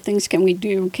kinds of things can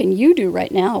you do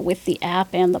right now with the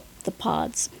app and the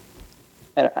pods?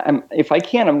 If I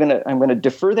can, I'm gonna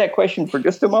defer that question for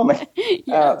just a moment.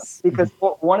 Yes. Because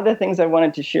one of the things I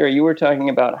wanted to share, you were talking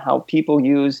about how people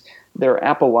use their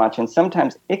Apple Watch, and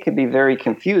sometimes it could be very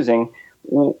confusing.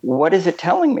 What is it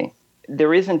telling me?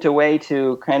 There isn't a way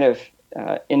to kind of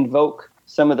invoke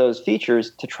some of those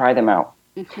features to try them out.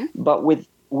 But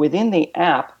within the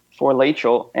app for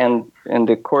Latchel and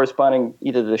the corresponding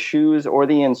either the shoes or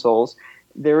the insoles,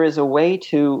 there is a way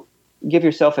to give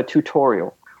yourself a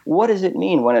tutorial. What does it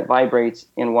mean when it vibrates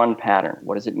in one pattern?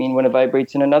 What does it mean when it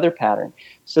vibrates in another pattern?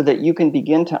 So that you can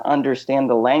begin to understand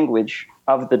the language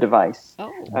of the device.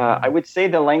 I would say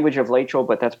the language of Latchel,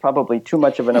 but that's probably too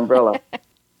much of an umbrella.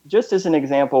 Just as an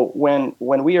example, when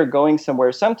we are going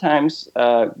somewhere, sometimes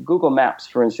Google Maps,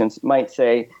 for instance, might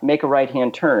say, make a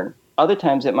right-hand turn. Other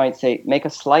times it might say, make a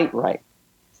slight right.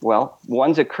 Well,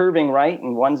 one's a curving right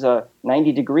and one's a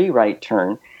 90-degree right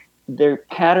turn. Their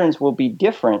patterns will be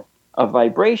different of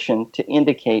vibration to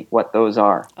indicate what those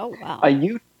are. Oh, wow.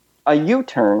 A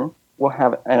U-turn will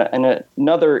have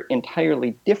another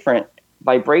entirely different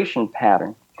vibration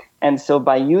pattern. And so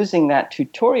by using that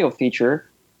tutorial feature,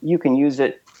 you can use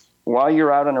it while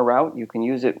you're out on a route. You can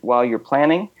use it while you're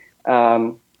planning.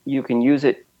 You can use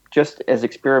it just as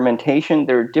experimentation.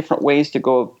 There are different ways to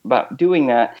go about doing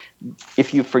that.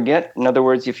 If you forget, in other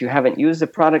words, if you haven't used the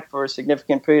product for a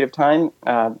significant period of time,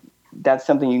 that's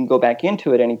something you can go back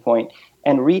into at any point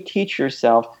and reteach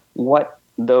yourself what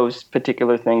those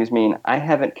particular things mean. I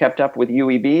haven't kept up with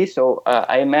UEB, so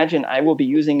I imagine I will be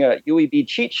using a UEB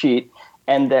cheat sheet,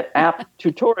 and that app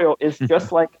tutorial is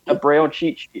just like a Braille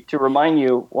cheat sheet to remind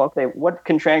you, well, okay, what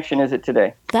contraction is it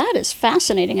today? That is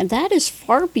fascinating, and that is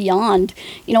far beyond,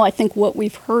 I think what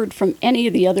we've heard from any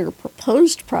of the other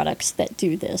proposed products that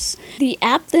do this. The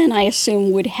app then, I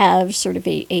assume, would have sort of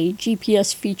a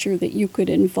GPS feature that you could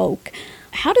invoke.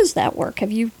 How does that work?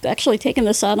 Have you actually taken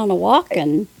this out on a walk?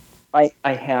 And I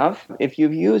have. If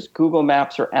you've used Google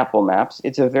Maps or Apple Maps,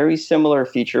 it's a very similar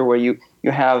feature where you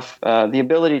have the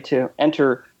ability to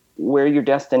enter where your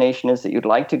destination is that you'd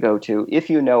like to go to, if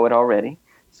you know it already.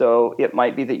 So it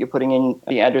might be that you're putting in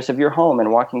the address of your home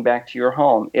and walking back to your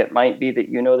home. It might be that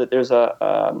you know that there's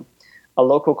a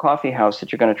local coffee house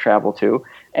that you're going to travel to,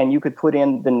 and you could put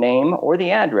in the name or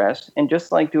the address, and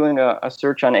just like doing a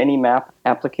search on any map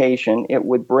application, it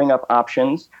would bring up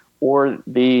options or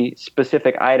the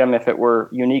specific item if it were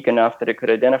unique enough that it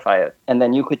could identify it. And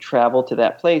then you could travel to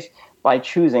that place by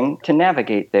choosing to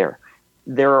navigate there.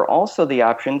 There are also the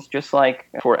options, just like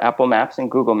for Apple Maps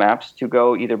and Google Maps, to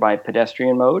go either by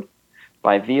pedestrian mode,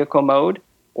 by vehicle mode,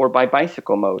 or by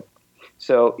bicycle mode.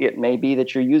 So it may be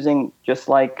that you're using, just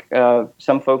like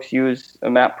some folks use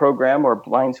a map program or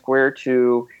Blind Square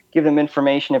to give them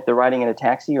information if they're riding in a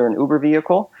taxi or an Uber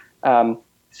vehicle,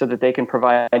 so that they can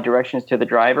provide directions to the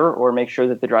driver or make sure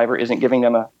that the driver isn't giving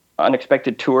them an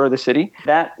unexpected tour of the city.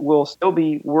 That will still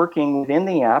be working within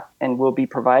the app and will be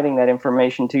providing that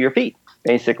information to your feet,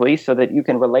 basically, so that you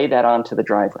can relay that on to the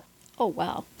driver. Oh,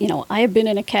 wow. I have been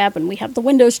in a cab and we have the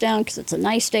windows down because it's a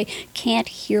nice day. Can't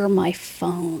hear my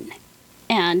phone.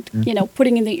 And,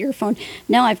 putting in the earphone,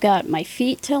 now I've got my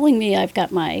feet telling me, I've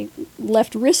got my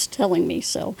left wrist telling me.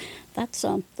 So that's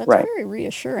right. Very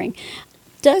reassuring.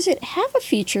 Does it have a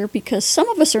feature, because some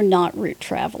of us are not route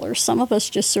travelers, some of us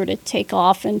just sort of take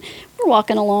off and we're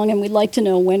walking along and we'd like to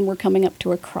know when we're coming up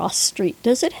to a cross street.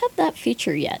 Does it have that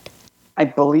feature yet? I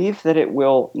believe that it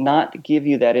will not give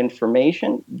you that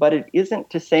information, but it isn't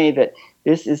to say that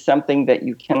this is something that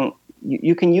you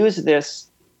can use this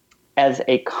as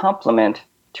a complement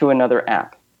to another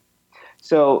app.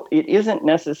 So it isn't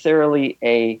necessarily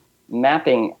a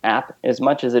mapping app as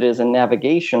much as it is a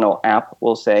navigational app,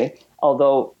 we'll say.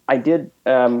 Although I did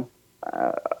when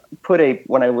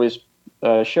I was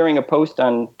sharing a post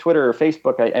on Twitter or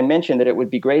Facebook, I mentioned that it would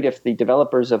be great if the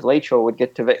developers of Latchel would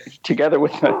get together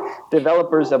with the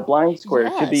developers of Blind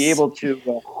Square to be able to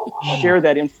share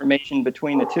that information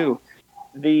between the two.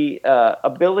 The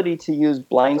ability to use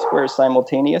Blind Square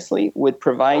simultaneously would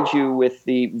provide you with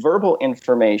the verbal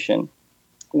information,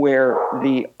 where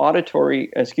the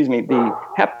the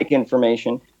haptic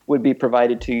information would be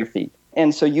provided to your feet.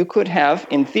 And so you could have,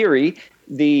 in theory,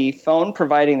 the phone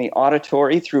providing the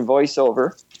auditory through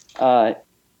voiceover.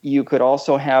 You could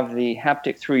also have the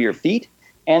haptic through your feet,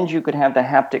 and you could have the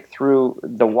haptic through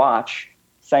the watch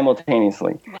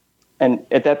simultaneously. And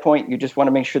at that point, you just want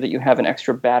to make sure that you have an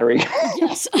extra battery.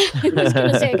 Yes, I was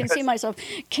going to say, I can see myself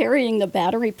carrying the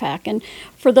battery pack. And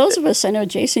for those of us, I know,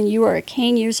 Jason, you are a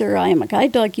cane user, I am a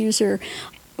guide dog user.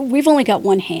 We've only got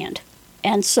one hand.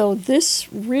 And so this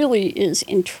really is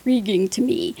intriguing to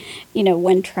me,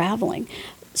 when traveling.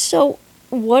 So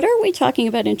what are we talking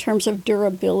about in terms of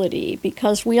durability?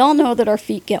 Because we all know that our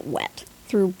feet get wet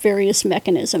through various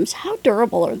mechanisms. How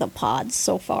durable are the pods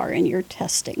so far in your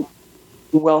testing?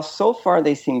 Well, so far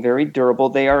they seem very durable.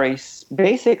 They are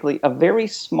basically a very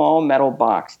small metal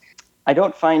box. I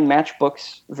don't find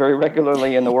matchbooks very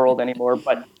regularly in the world anymore,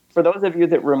 but for those of you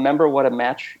that remember what a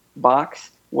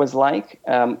matchbox was like,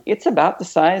 it's about the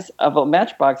size of a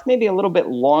matchbox, maybe a little bit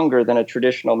longer than a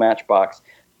traditional matchbox,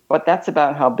 but that's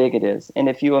about how big it is. And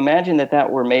if you imagine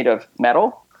that were made of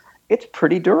metal, it's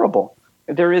pretty durable.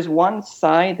 There is one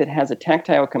side that has a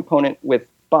tactile component with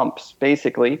bumps,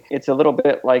 basically. It's a little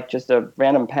bit like just a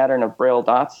random pattern of Braille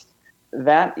dots.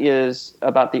 That is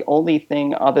about the only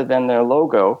thing other than their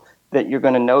logo that you're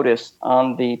going to notice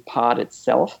on the pod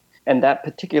itself. And that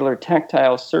particular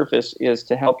tactile surface is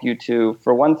to help you to,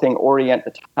 for one thing, orient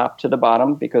the top to the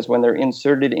bottom, because when they're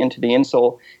inserted into the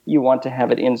insole, you want to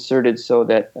have it inserted so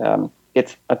that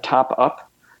it's a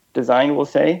top-up design, we'll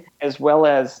say, as well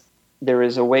as there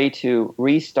is a way to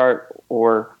restart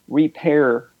or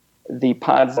repair the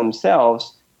pods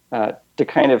themselves to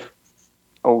kind of,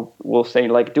 we'll say,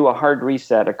 like do a hard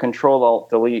reset, a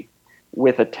Control-Alt-Delete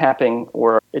with a tapping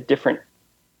or a different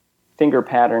finger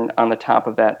pattern on the top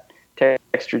of that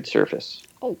textured surface.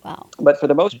 Oh, wow. But for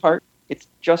the most part, it's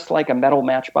just like a metal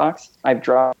matchbox. I've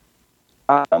dropped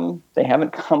them. They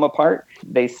haven't come apart.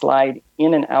 They slide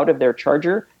in and out of their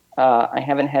charger. I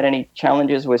haven't had any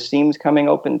challenges with seams coming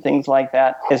open, things like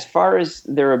that. As far as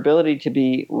their ability to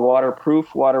be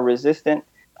waterproof, water resistant,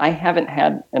 I haven't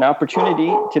had an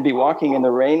opportunity to be walking in the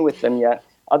rain with them yet,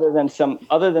 other than some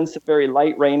very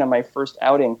light rain on my first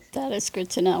outing. That is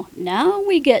good to know. Now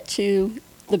we get to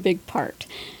the big part.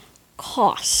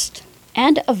 Cost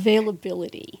and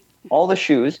availability. All the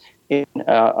shoes in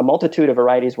a multitude of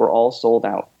varieties were all sold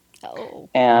out. Oh.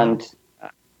 And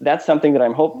that's something that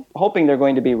I'm hoping they're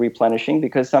going to be replenishing,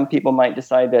 because some people might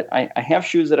decide that I have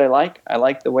shoes that I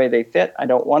like the way they fit, I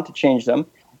don't want to change them,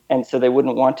 and so they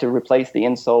wouldn't want to replace the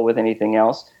insole with anything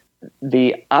else.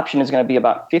 The option is going to be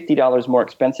about $50 more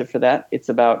expensive for that. It's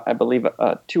about, I believe,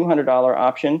 a $200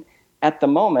 option. At the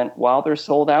moment, while they're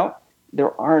sold out,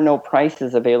 there are no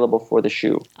prices available for the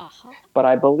shoe. Uh-huh. But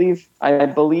I believe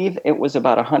it was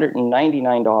about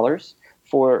 $199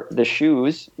 for the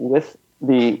shoes with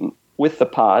the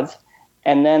pods,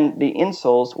 and then the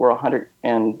insoles were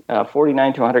 $149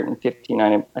 to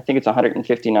 $159. I think it's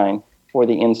 $159 for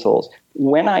the insoles.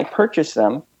 When I purchased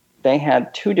them, they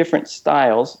had two different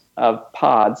styles of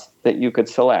pods that you could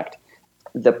select.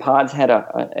 The pods had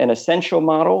an essential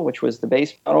model, which was the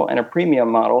base model, and a premium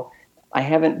model. I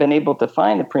haven't been able to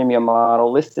find the premium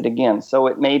model listed again. So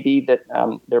it may be that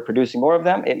they're producing more of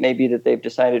them. It may be that they've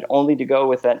decided only to go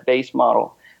with that base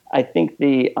model. I think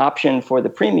the option for the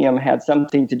premium had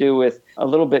something to do with a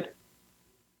little bit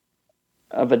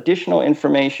of additional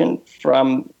information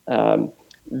from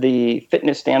the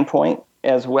fitness standpoint,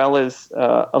 as well as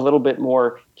a little bit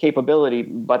more capability,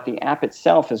 but the app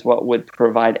itself is what would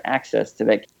provide access to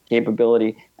that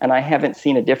capability. And I haven't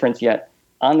seen a difference yet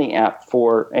on the app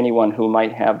for anyone who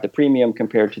might have the premium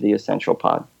compared to the essential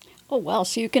pod. Oh, wow.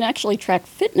 So you can actually track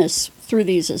fitness through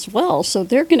these as well. So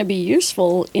they're going to be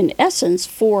useful, in essence,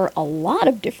 for a lot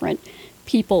of different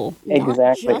people,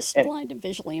 exactly. Not just blind and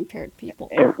visually impaired people.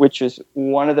 Which is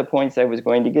one of the points I was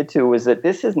going to get to, was that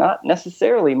this is not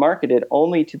necessarily marketed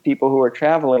only to people who are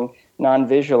traveling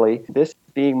non-visually. This is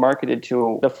being marketed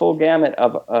to the full gamut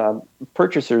of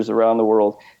purchasers around the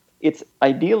world. It's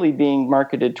ideally being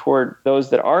marketed toward those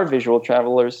that are visual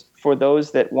travelers, for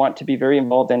those that want to be very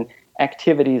involved in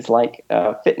activities like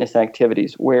fitness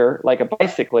activities, where, like a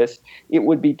bicyclist, it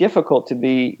would be difficult to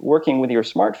be working with your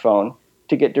smartphone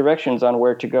to get directions on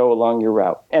where to go along your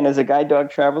route. And as a guide dog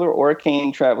traveler or a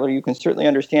cane traveler, you can certainly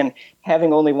understand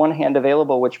having only one hand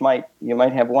available, you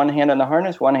might have one hand on the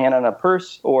harness, one hand on a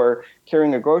purse, or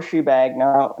carrying a grocery bag.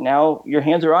 Now your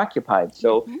hands are occupied.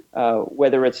 So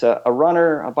whether it's a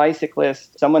runner, a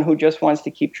bicyclist, someone who just wants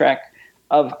to keep track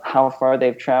of how far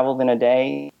they've traveled in a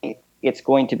day, it's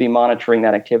going to be monitoring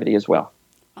that activity as well.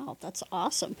 Oh, that's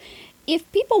awesome. If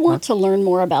people want to learn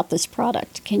more about this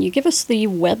product, can you give us the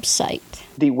website?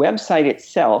 The website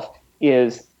itself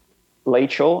is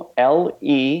Lechal,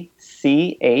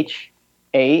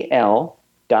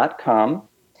 LECHAL.com.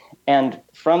 And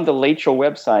from the Lechal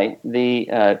website,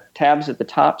 the tabs at the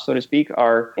top, so to speak,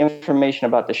 are information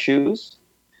about the shoes,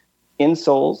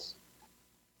 insoles,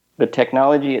 the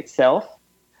technology itself,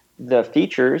 the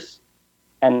features,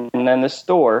 and then the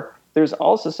store. There's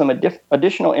also some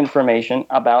additional information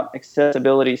about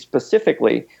accessibility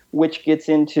specifically, which gets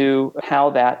into how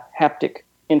that haptic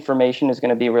information is going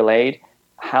to be relayed,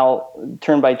 how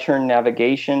turn-by-turn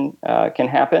navigation can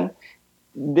happen.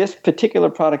 This particular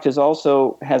product has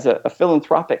a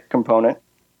philanthropic component,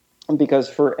 because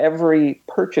for every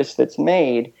purchase that's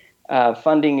made,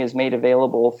 funding is made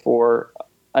available for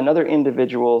another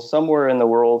individual somewhere in the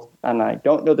world, and I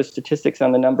don't know the statistics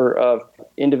on the number of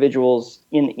individuals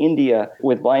in India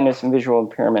with blindness and visual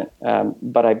impairment,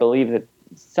 but I believe that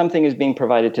something is being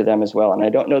provided to them as well. And I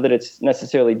don't know that it's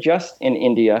necessarily just in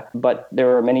India, but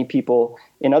there are many people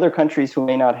in other countries who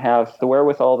may not have the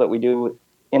wherewithal that we do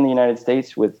in the United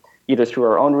States, with either through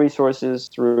our own resources,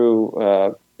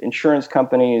 through insurance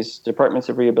companies, departments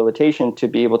of rehabilitation, to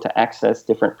be able to access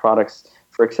different products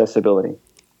for accessibility.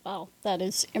 Wow, that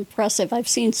is impressive. I've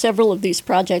seen several of these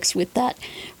projects with that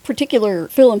particular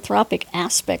philanthropic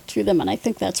aspect to them, and I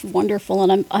think that's wonderful.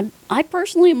 And I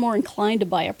personally am more inclined to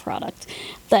buy a product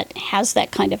that has that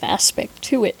kind of aspect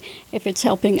to it if it's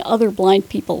helping other blind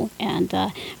people, and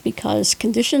because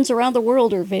conditions around the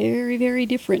world are very, very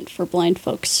different for blind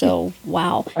folks. So,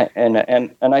 wow. And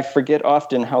I forget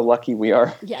often how lucky we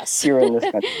are. Yes. Here in this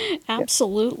country.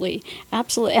 Absolutely,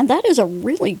 absolutely, and that is a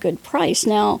really good price.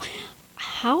 Now,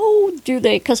 how do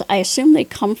they, because I assume they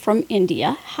come from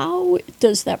India, how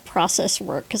does that process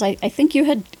work? Because I think you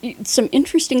had some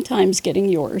interesting times getting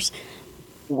yours.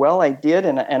 Well, I did,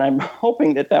 and I'm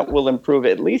hoping that will improve,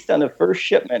 at least on the first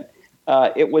shipment.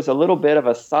 It was a little bit of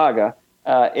a saga,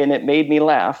 and it made me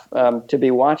laugh to be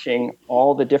watching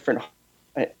all the different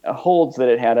holds that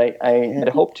it had. I had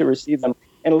hoped to receive them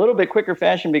in a little bit quicker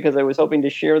fashion because I was hoping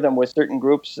to share them with certain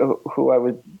groups who I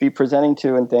would be presenting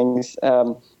to and things.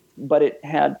 But it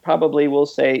had probably, we'll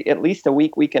say, at least a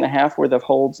week and a half worth of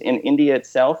holds in India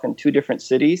itself in 2 different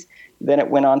cities. Then it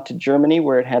went on to Germany,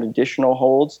 where it had additional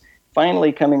holds.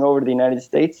 Finally, coming over to the United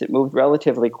States, it moved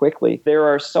relatively quickly. There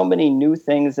are so many new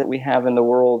things that we have in the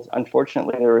world.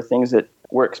 Unfortunately, there are things that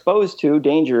we're exposed to,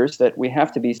 dangers that we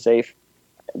have to be safe.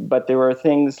 But there are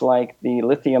things like the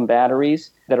lithium batteries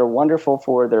that are wonderful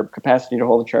for their capacity to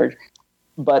hold a charge,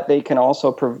 but they can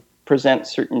also present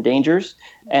certain dangers.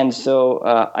 And so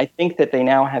I think that they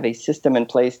now have a system in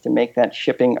place to make that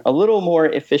shipping a little more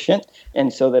efficient,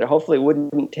 and so that hopefully it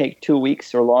wouldn't take 2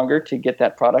 weeks or longer to get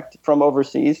that product from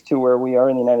overseas to where we are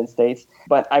in the United States.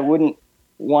 But I wouldn't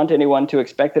want anyone to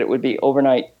expect that it would be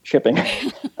overnight shipping.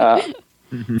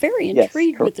 Very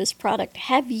intrigued with this product.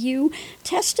 Have you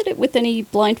tested it with any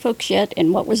blind folks yet,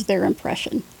 and what was their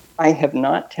impression? I have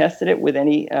not tested it with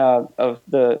any of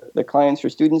the clients or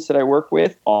students that I work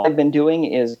with. All I've been doing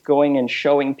is going and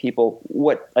showing people.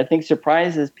 What I think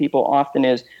surprises people often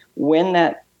is when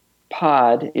that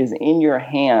pod is in your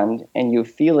hand and you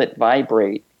feel it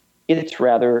vibrate, it's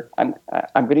rather, I'm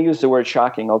going to use the word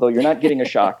shocking, although you're not getting a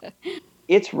shock.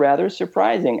 It's rather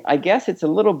surprising. I guess it's a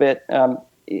little bit,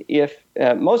 if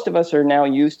most of us are now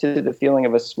used to the feeling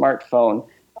of a smartphone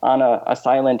on a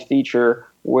silent feature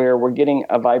where we're getting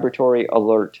a vibratory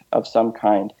alert of some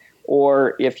kind.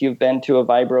 Or if you've been to a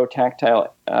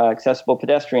vibro-tactile accessible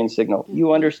pedestrian signal,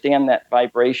 you understand that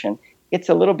vibration. It's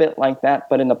a little bit like that,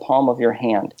 but in the palm of your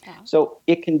hand. Yeah. So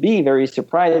it can be very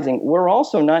surprising. We're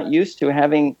also not used to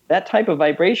having that type of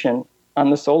vibration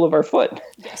on the sole of our foot.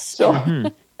 Yes. So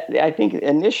I think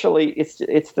initially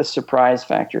it's the surprise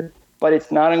factor. But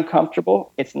it's not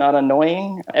uncomfortable. It's not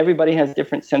annoying. Everybody has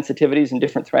different sensitivities and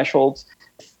different thresholds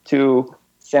to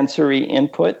sensory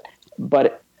input.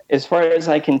 But as far as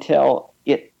I can tell,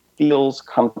 it feels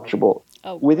comfortable.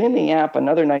 Oh. Within the app,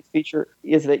 another nice feature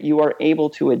is that you are able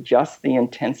to adjust the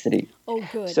intensity. Oh,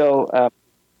 good. So,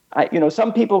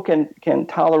 some people can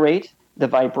tolerate the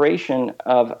vibration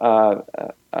of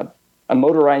a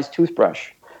motorized toothbrush.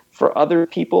 For other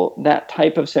people, that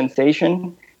type of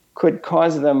sensation could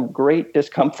cause them great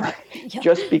discomfort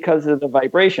just because of the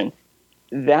vibration.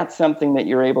 That's something that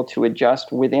you're able to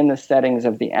adjust within the settings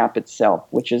of the app itself,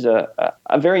 which is a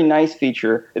very nice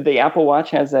feature. The Apple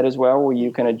Watch has that as well, where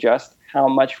you can adjust how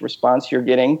much response you're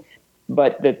getting,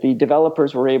 but that the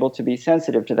developers were able to be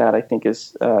sensitive to that, I think,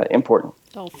 is important.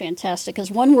 Oh, fantastic.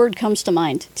 Because one word comes to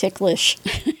mind, ticklish.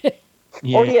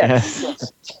 Yeah. Oh,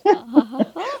 yes.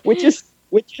 Which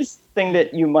is thing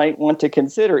that you might want to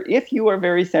consider if you are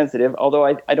very sensitive, although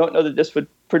I don't know that this would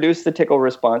produce the tickle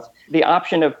response. The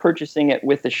option of purchasing it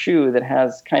with a shoe that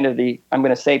has kind of the, I'm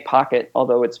going to say pocket,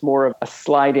 although it's more of a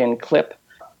slide-in clip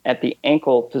at the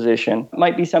ankle position,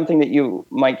 might be something that you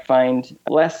might find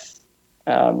less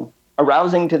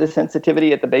arousing to the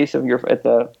sensitivity at the base of at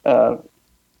the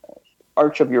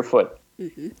arch of your foot.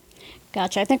 Mm-hmm.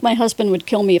 Gotcha. I think my husband would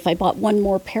kill me if I bought one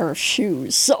more pair of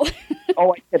shoes. So.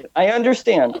 Oh, I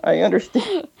understand.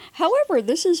 However,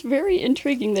 this is very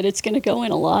intriguing that it's going to go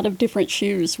in a lot of different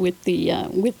shoes with the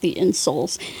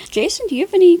insoles. Jason, do you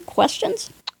have any questions?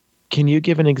 Can you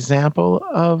give an example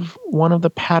of one of the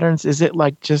patterns? Is it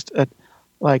like just a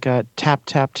tap,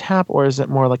 tap, tap, or is it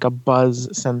more like a buzz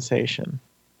sensation?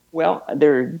 Well,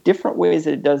 there are different ways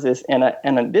that it does this,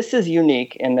 and this is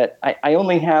unique in that I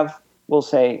only have, we'll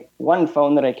say, one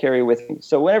phone that I carry with me.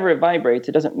 So whenever it vibrates,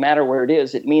 it doesn't matter where it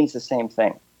is, it means the same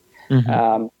thing.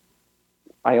 Mm-hmm.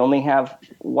 I only have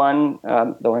one,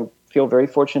 though I feel very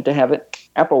fortunate to have it,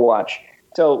 Apple Watch.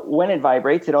 So when it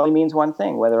vibrates, it only means one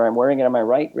thing, whether I'm wearing it on my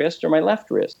right wrist or my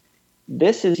left wrist.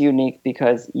 This is unique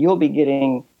because you'll be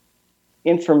getting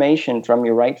information from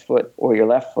your right foot or your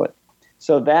left foot.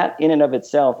 So that in and of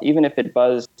itself, even if it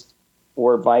buzzed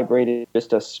or vibrated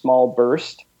just a small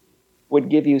burst, would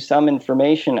give you some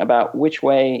information about which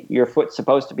way your foot's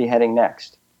supposed to be heading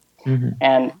next. Mm-hmm.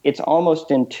 And it's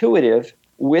almost intuitive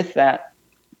with that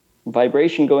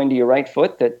vibration going to your right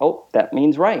foot that, oh, that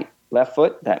means right. Left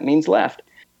foot, that means left.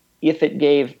 If it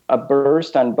gave a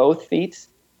burst on both feet,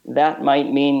 that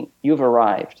might mean you've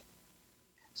arrived.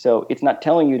 So it's not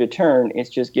telling you to turn, it's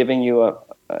just giving you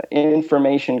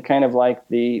information kind of like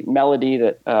the melody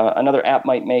that another app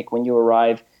might make when you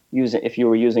arrive, if you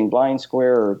were using Blind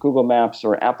Square or Google Maps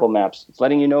or Apple Maps. It's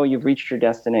letting you know you've reached your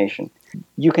destination.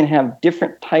 You can have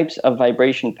different types of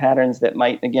vibration patterns that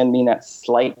might, again, mean that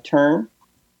slight turn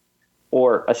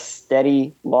or a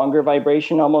steady, longer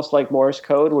vibration, almost like Morse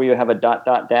code where you have a dot,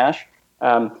 dot, dash.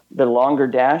 The longer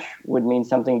dash would mean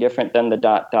something different than the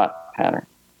dot, dot pattern.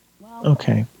 Wow.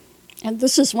 Okay. And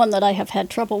this is one that I have had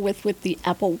trouble with the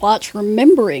Apple Watch,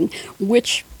 remembering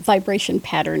which vibration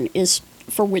pattern is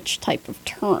for which type of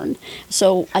turn.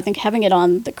 So I think having it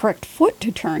on the correct foot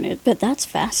to turn it, but that's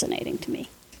fascinating to me.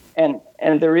 And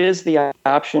there is the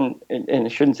option, and I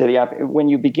shouldn't say the option, when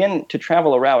you begin to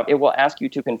travel a route, it will ask you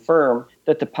to confirm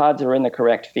that the pods are in the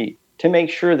correct feet to make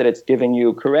sure that it's giving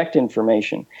you correct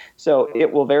information. So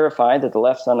it will verify that the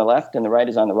left's on the left and the right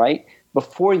is on the right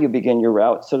before you begin your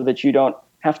route so that you don't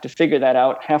have to figure that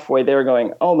out halfway there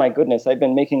going, oh my goodness, I've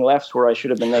been making lefts where I should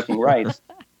have been making rights.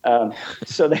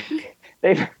 So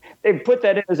they've put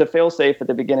that in as a fail-safe at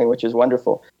the beginning, which is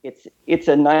wonderful. It's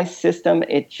a nice system.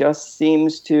 It just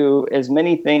seems to, as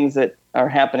many things that are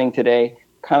happening today,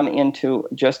 come into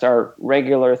just our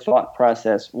regular thought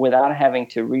process without having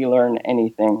to relearn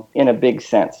anything in a big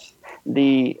sense.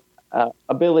 The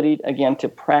ability, again, to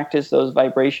practice those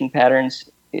vibration patterns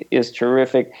is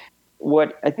terrific.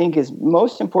 What I think is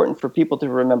most important for people to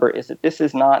remember is that this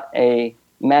is not a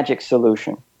magic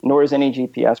solution, nor is any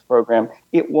GPS program.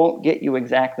 It won't get you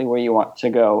exactly where you want to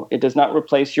go. It does not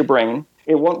replace your brain.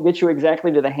 It won't get you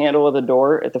exactly to the handle of the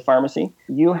door at the pharmacy.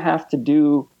 You have to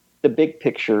do the big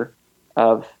picture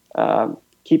of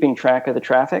keeping track of the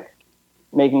traffic,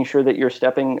 making sure that you're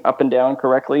stepping up and down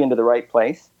correctly into the right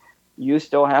place. You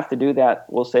still have to do that,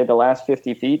 we'll say, the last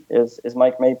 50 feet, as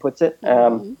Mike May puts it.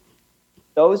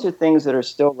 Those are things that are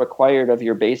still required of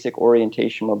your basic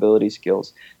orientation mobility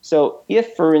skills. So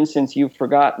if, for instance, you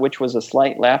forgot which was a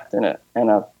slight left and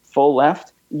a full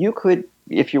left, you could,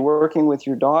 if you're working with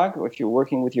your dog or if you're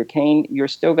working with your cane, you're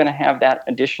still going to have that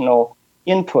additional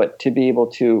input to be able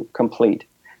to complete.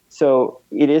 So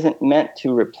it isn't meant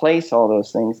to replace all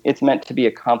those things. It's meant to be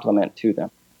a complement to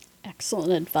them.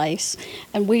 Excellent advice.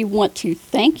 And we want to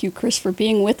thank you, Chris, for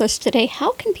being with us today.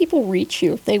 How can people reach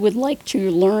you if they would like to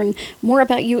learn more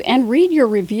about you and read your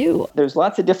review? There's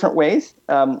lots of different ways.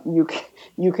 You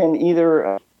can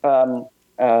either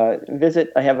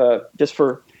visit, I have just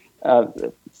for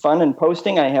fun and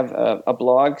posting, I have a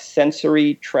blog,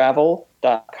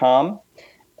 sensorytravel.com.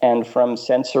 And from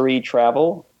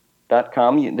sensorytravel.com,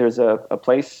 there's a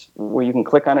place where you can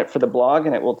click on it for the blog,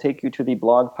 and it will take you to the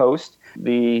blog post.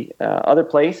 The other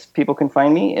place people can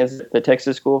find me is the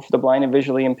Texas School for the Blind and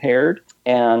Visually Impaired,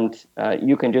 and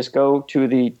you can just go to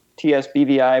the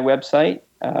TSBVI website,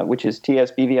 which is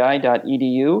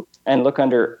tsbvi.edu, and look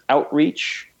under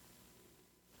Outreach,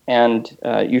 and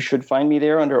you should find me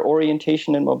there under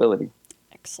Orientation and Mobility.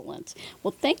 Excellent.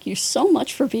 Well, thank you so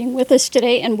much for being with us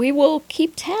today, and we will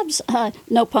keep tabs,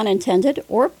 no pun intended,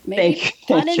 or maybe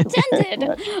pun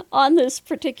intended, on this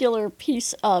particular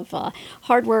piece of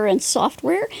hardware and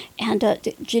software. And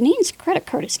Janine's credit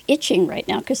card is itching right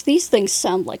now because these things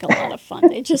sound like a lot of fun.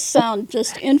 They just sound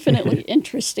just infinitely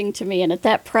interesting to me. And at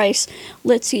that price,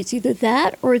 let's see, it's either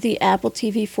that or the Apple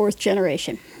TV 4th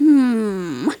generation.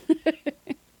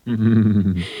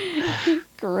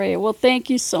 Great. Well, thank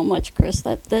you so much, Chris.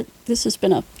 This has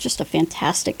been just a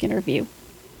fantastic interview.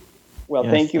 Well,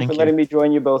 yes, thank you for letting me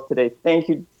join you both today. Thank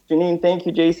you, Janine. Thank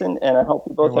you, Jason. And I hope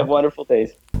you both have wonderful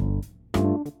days.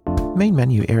 Main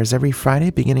Menu airs every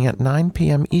Friday beginning at 9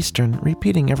 p.m. Eastern,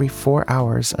 repeating every 4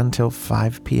 hours until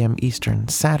 5 p.m. Eastern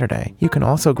Saturday. You can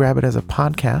also grab it as a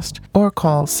podcast or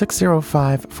call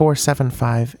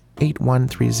 605-475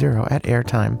 8130 at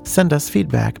airtime. Send us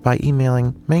feedback by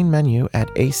emailing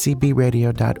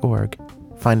mainmenu@acbradio.org.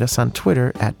 Find us on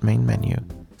Twitter @mainmenu.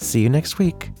 See you next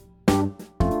week.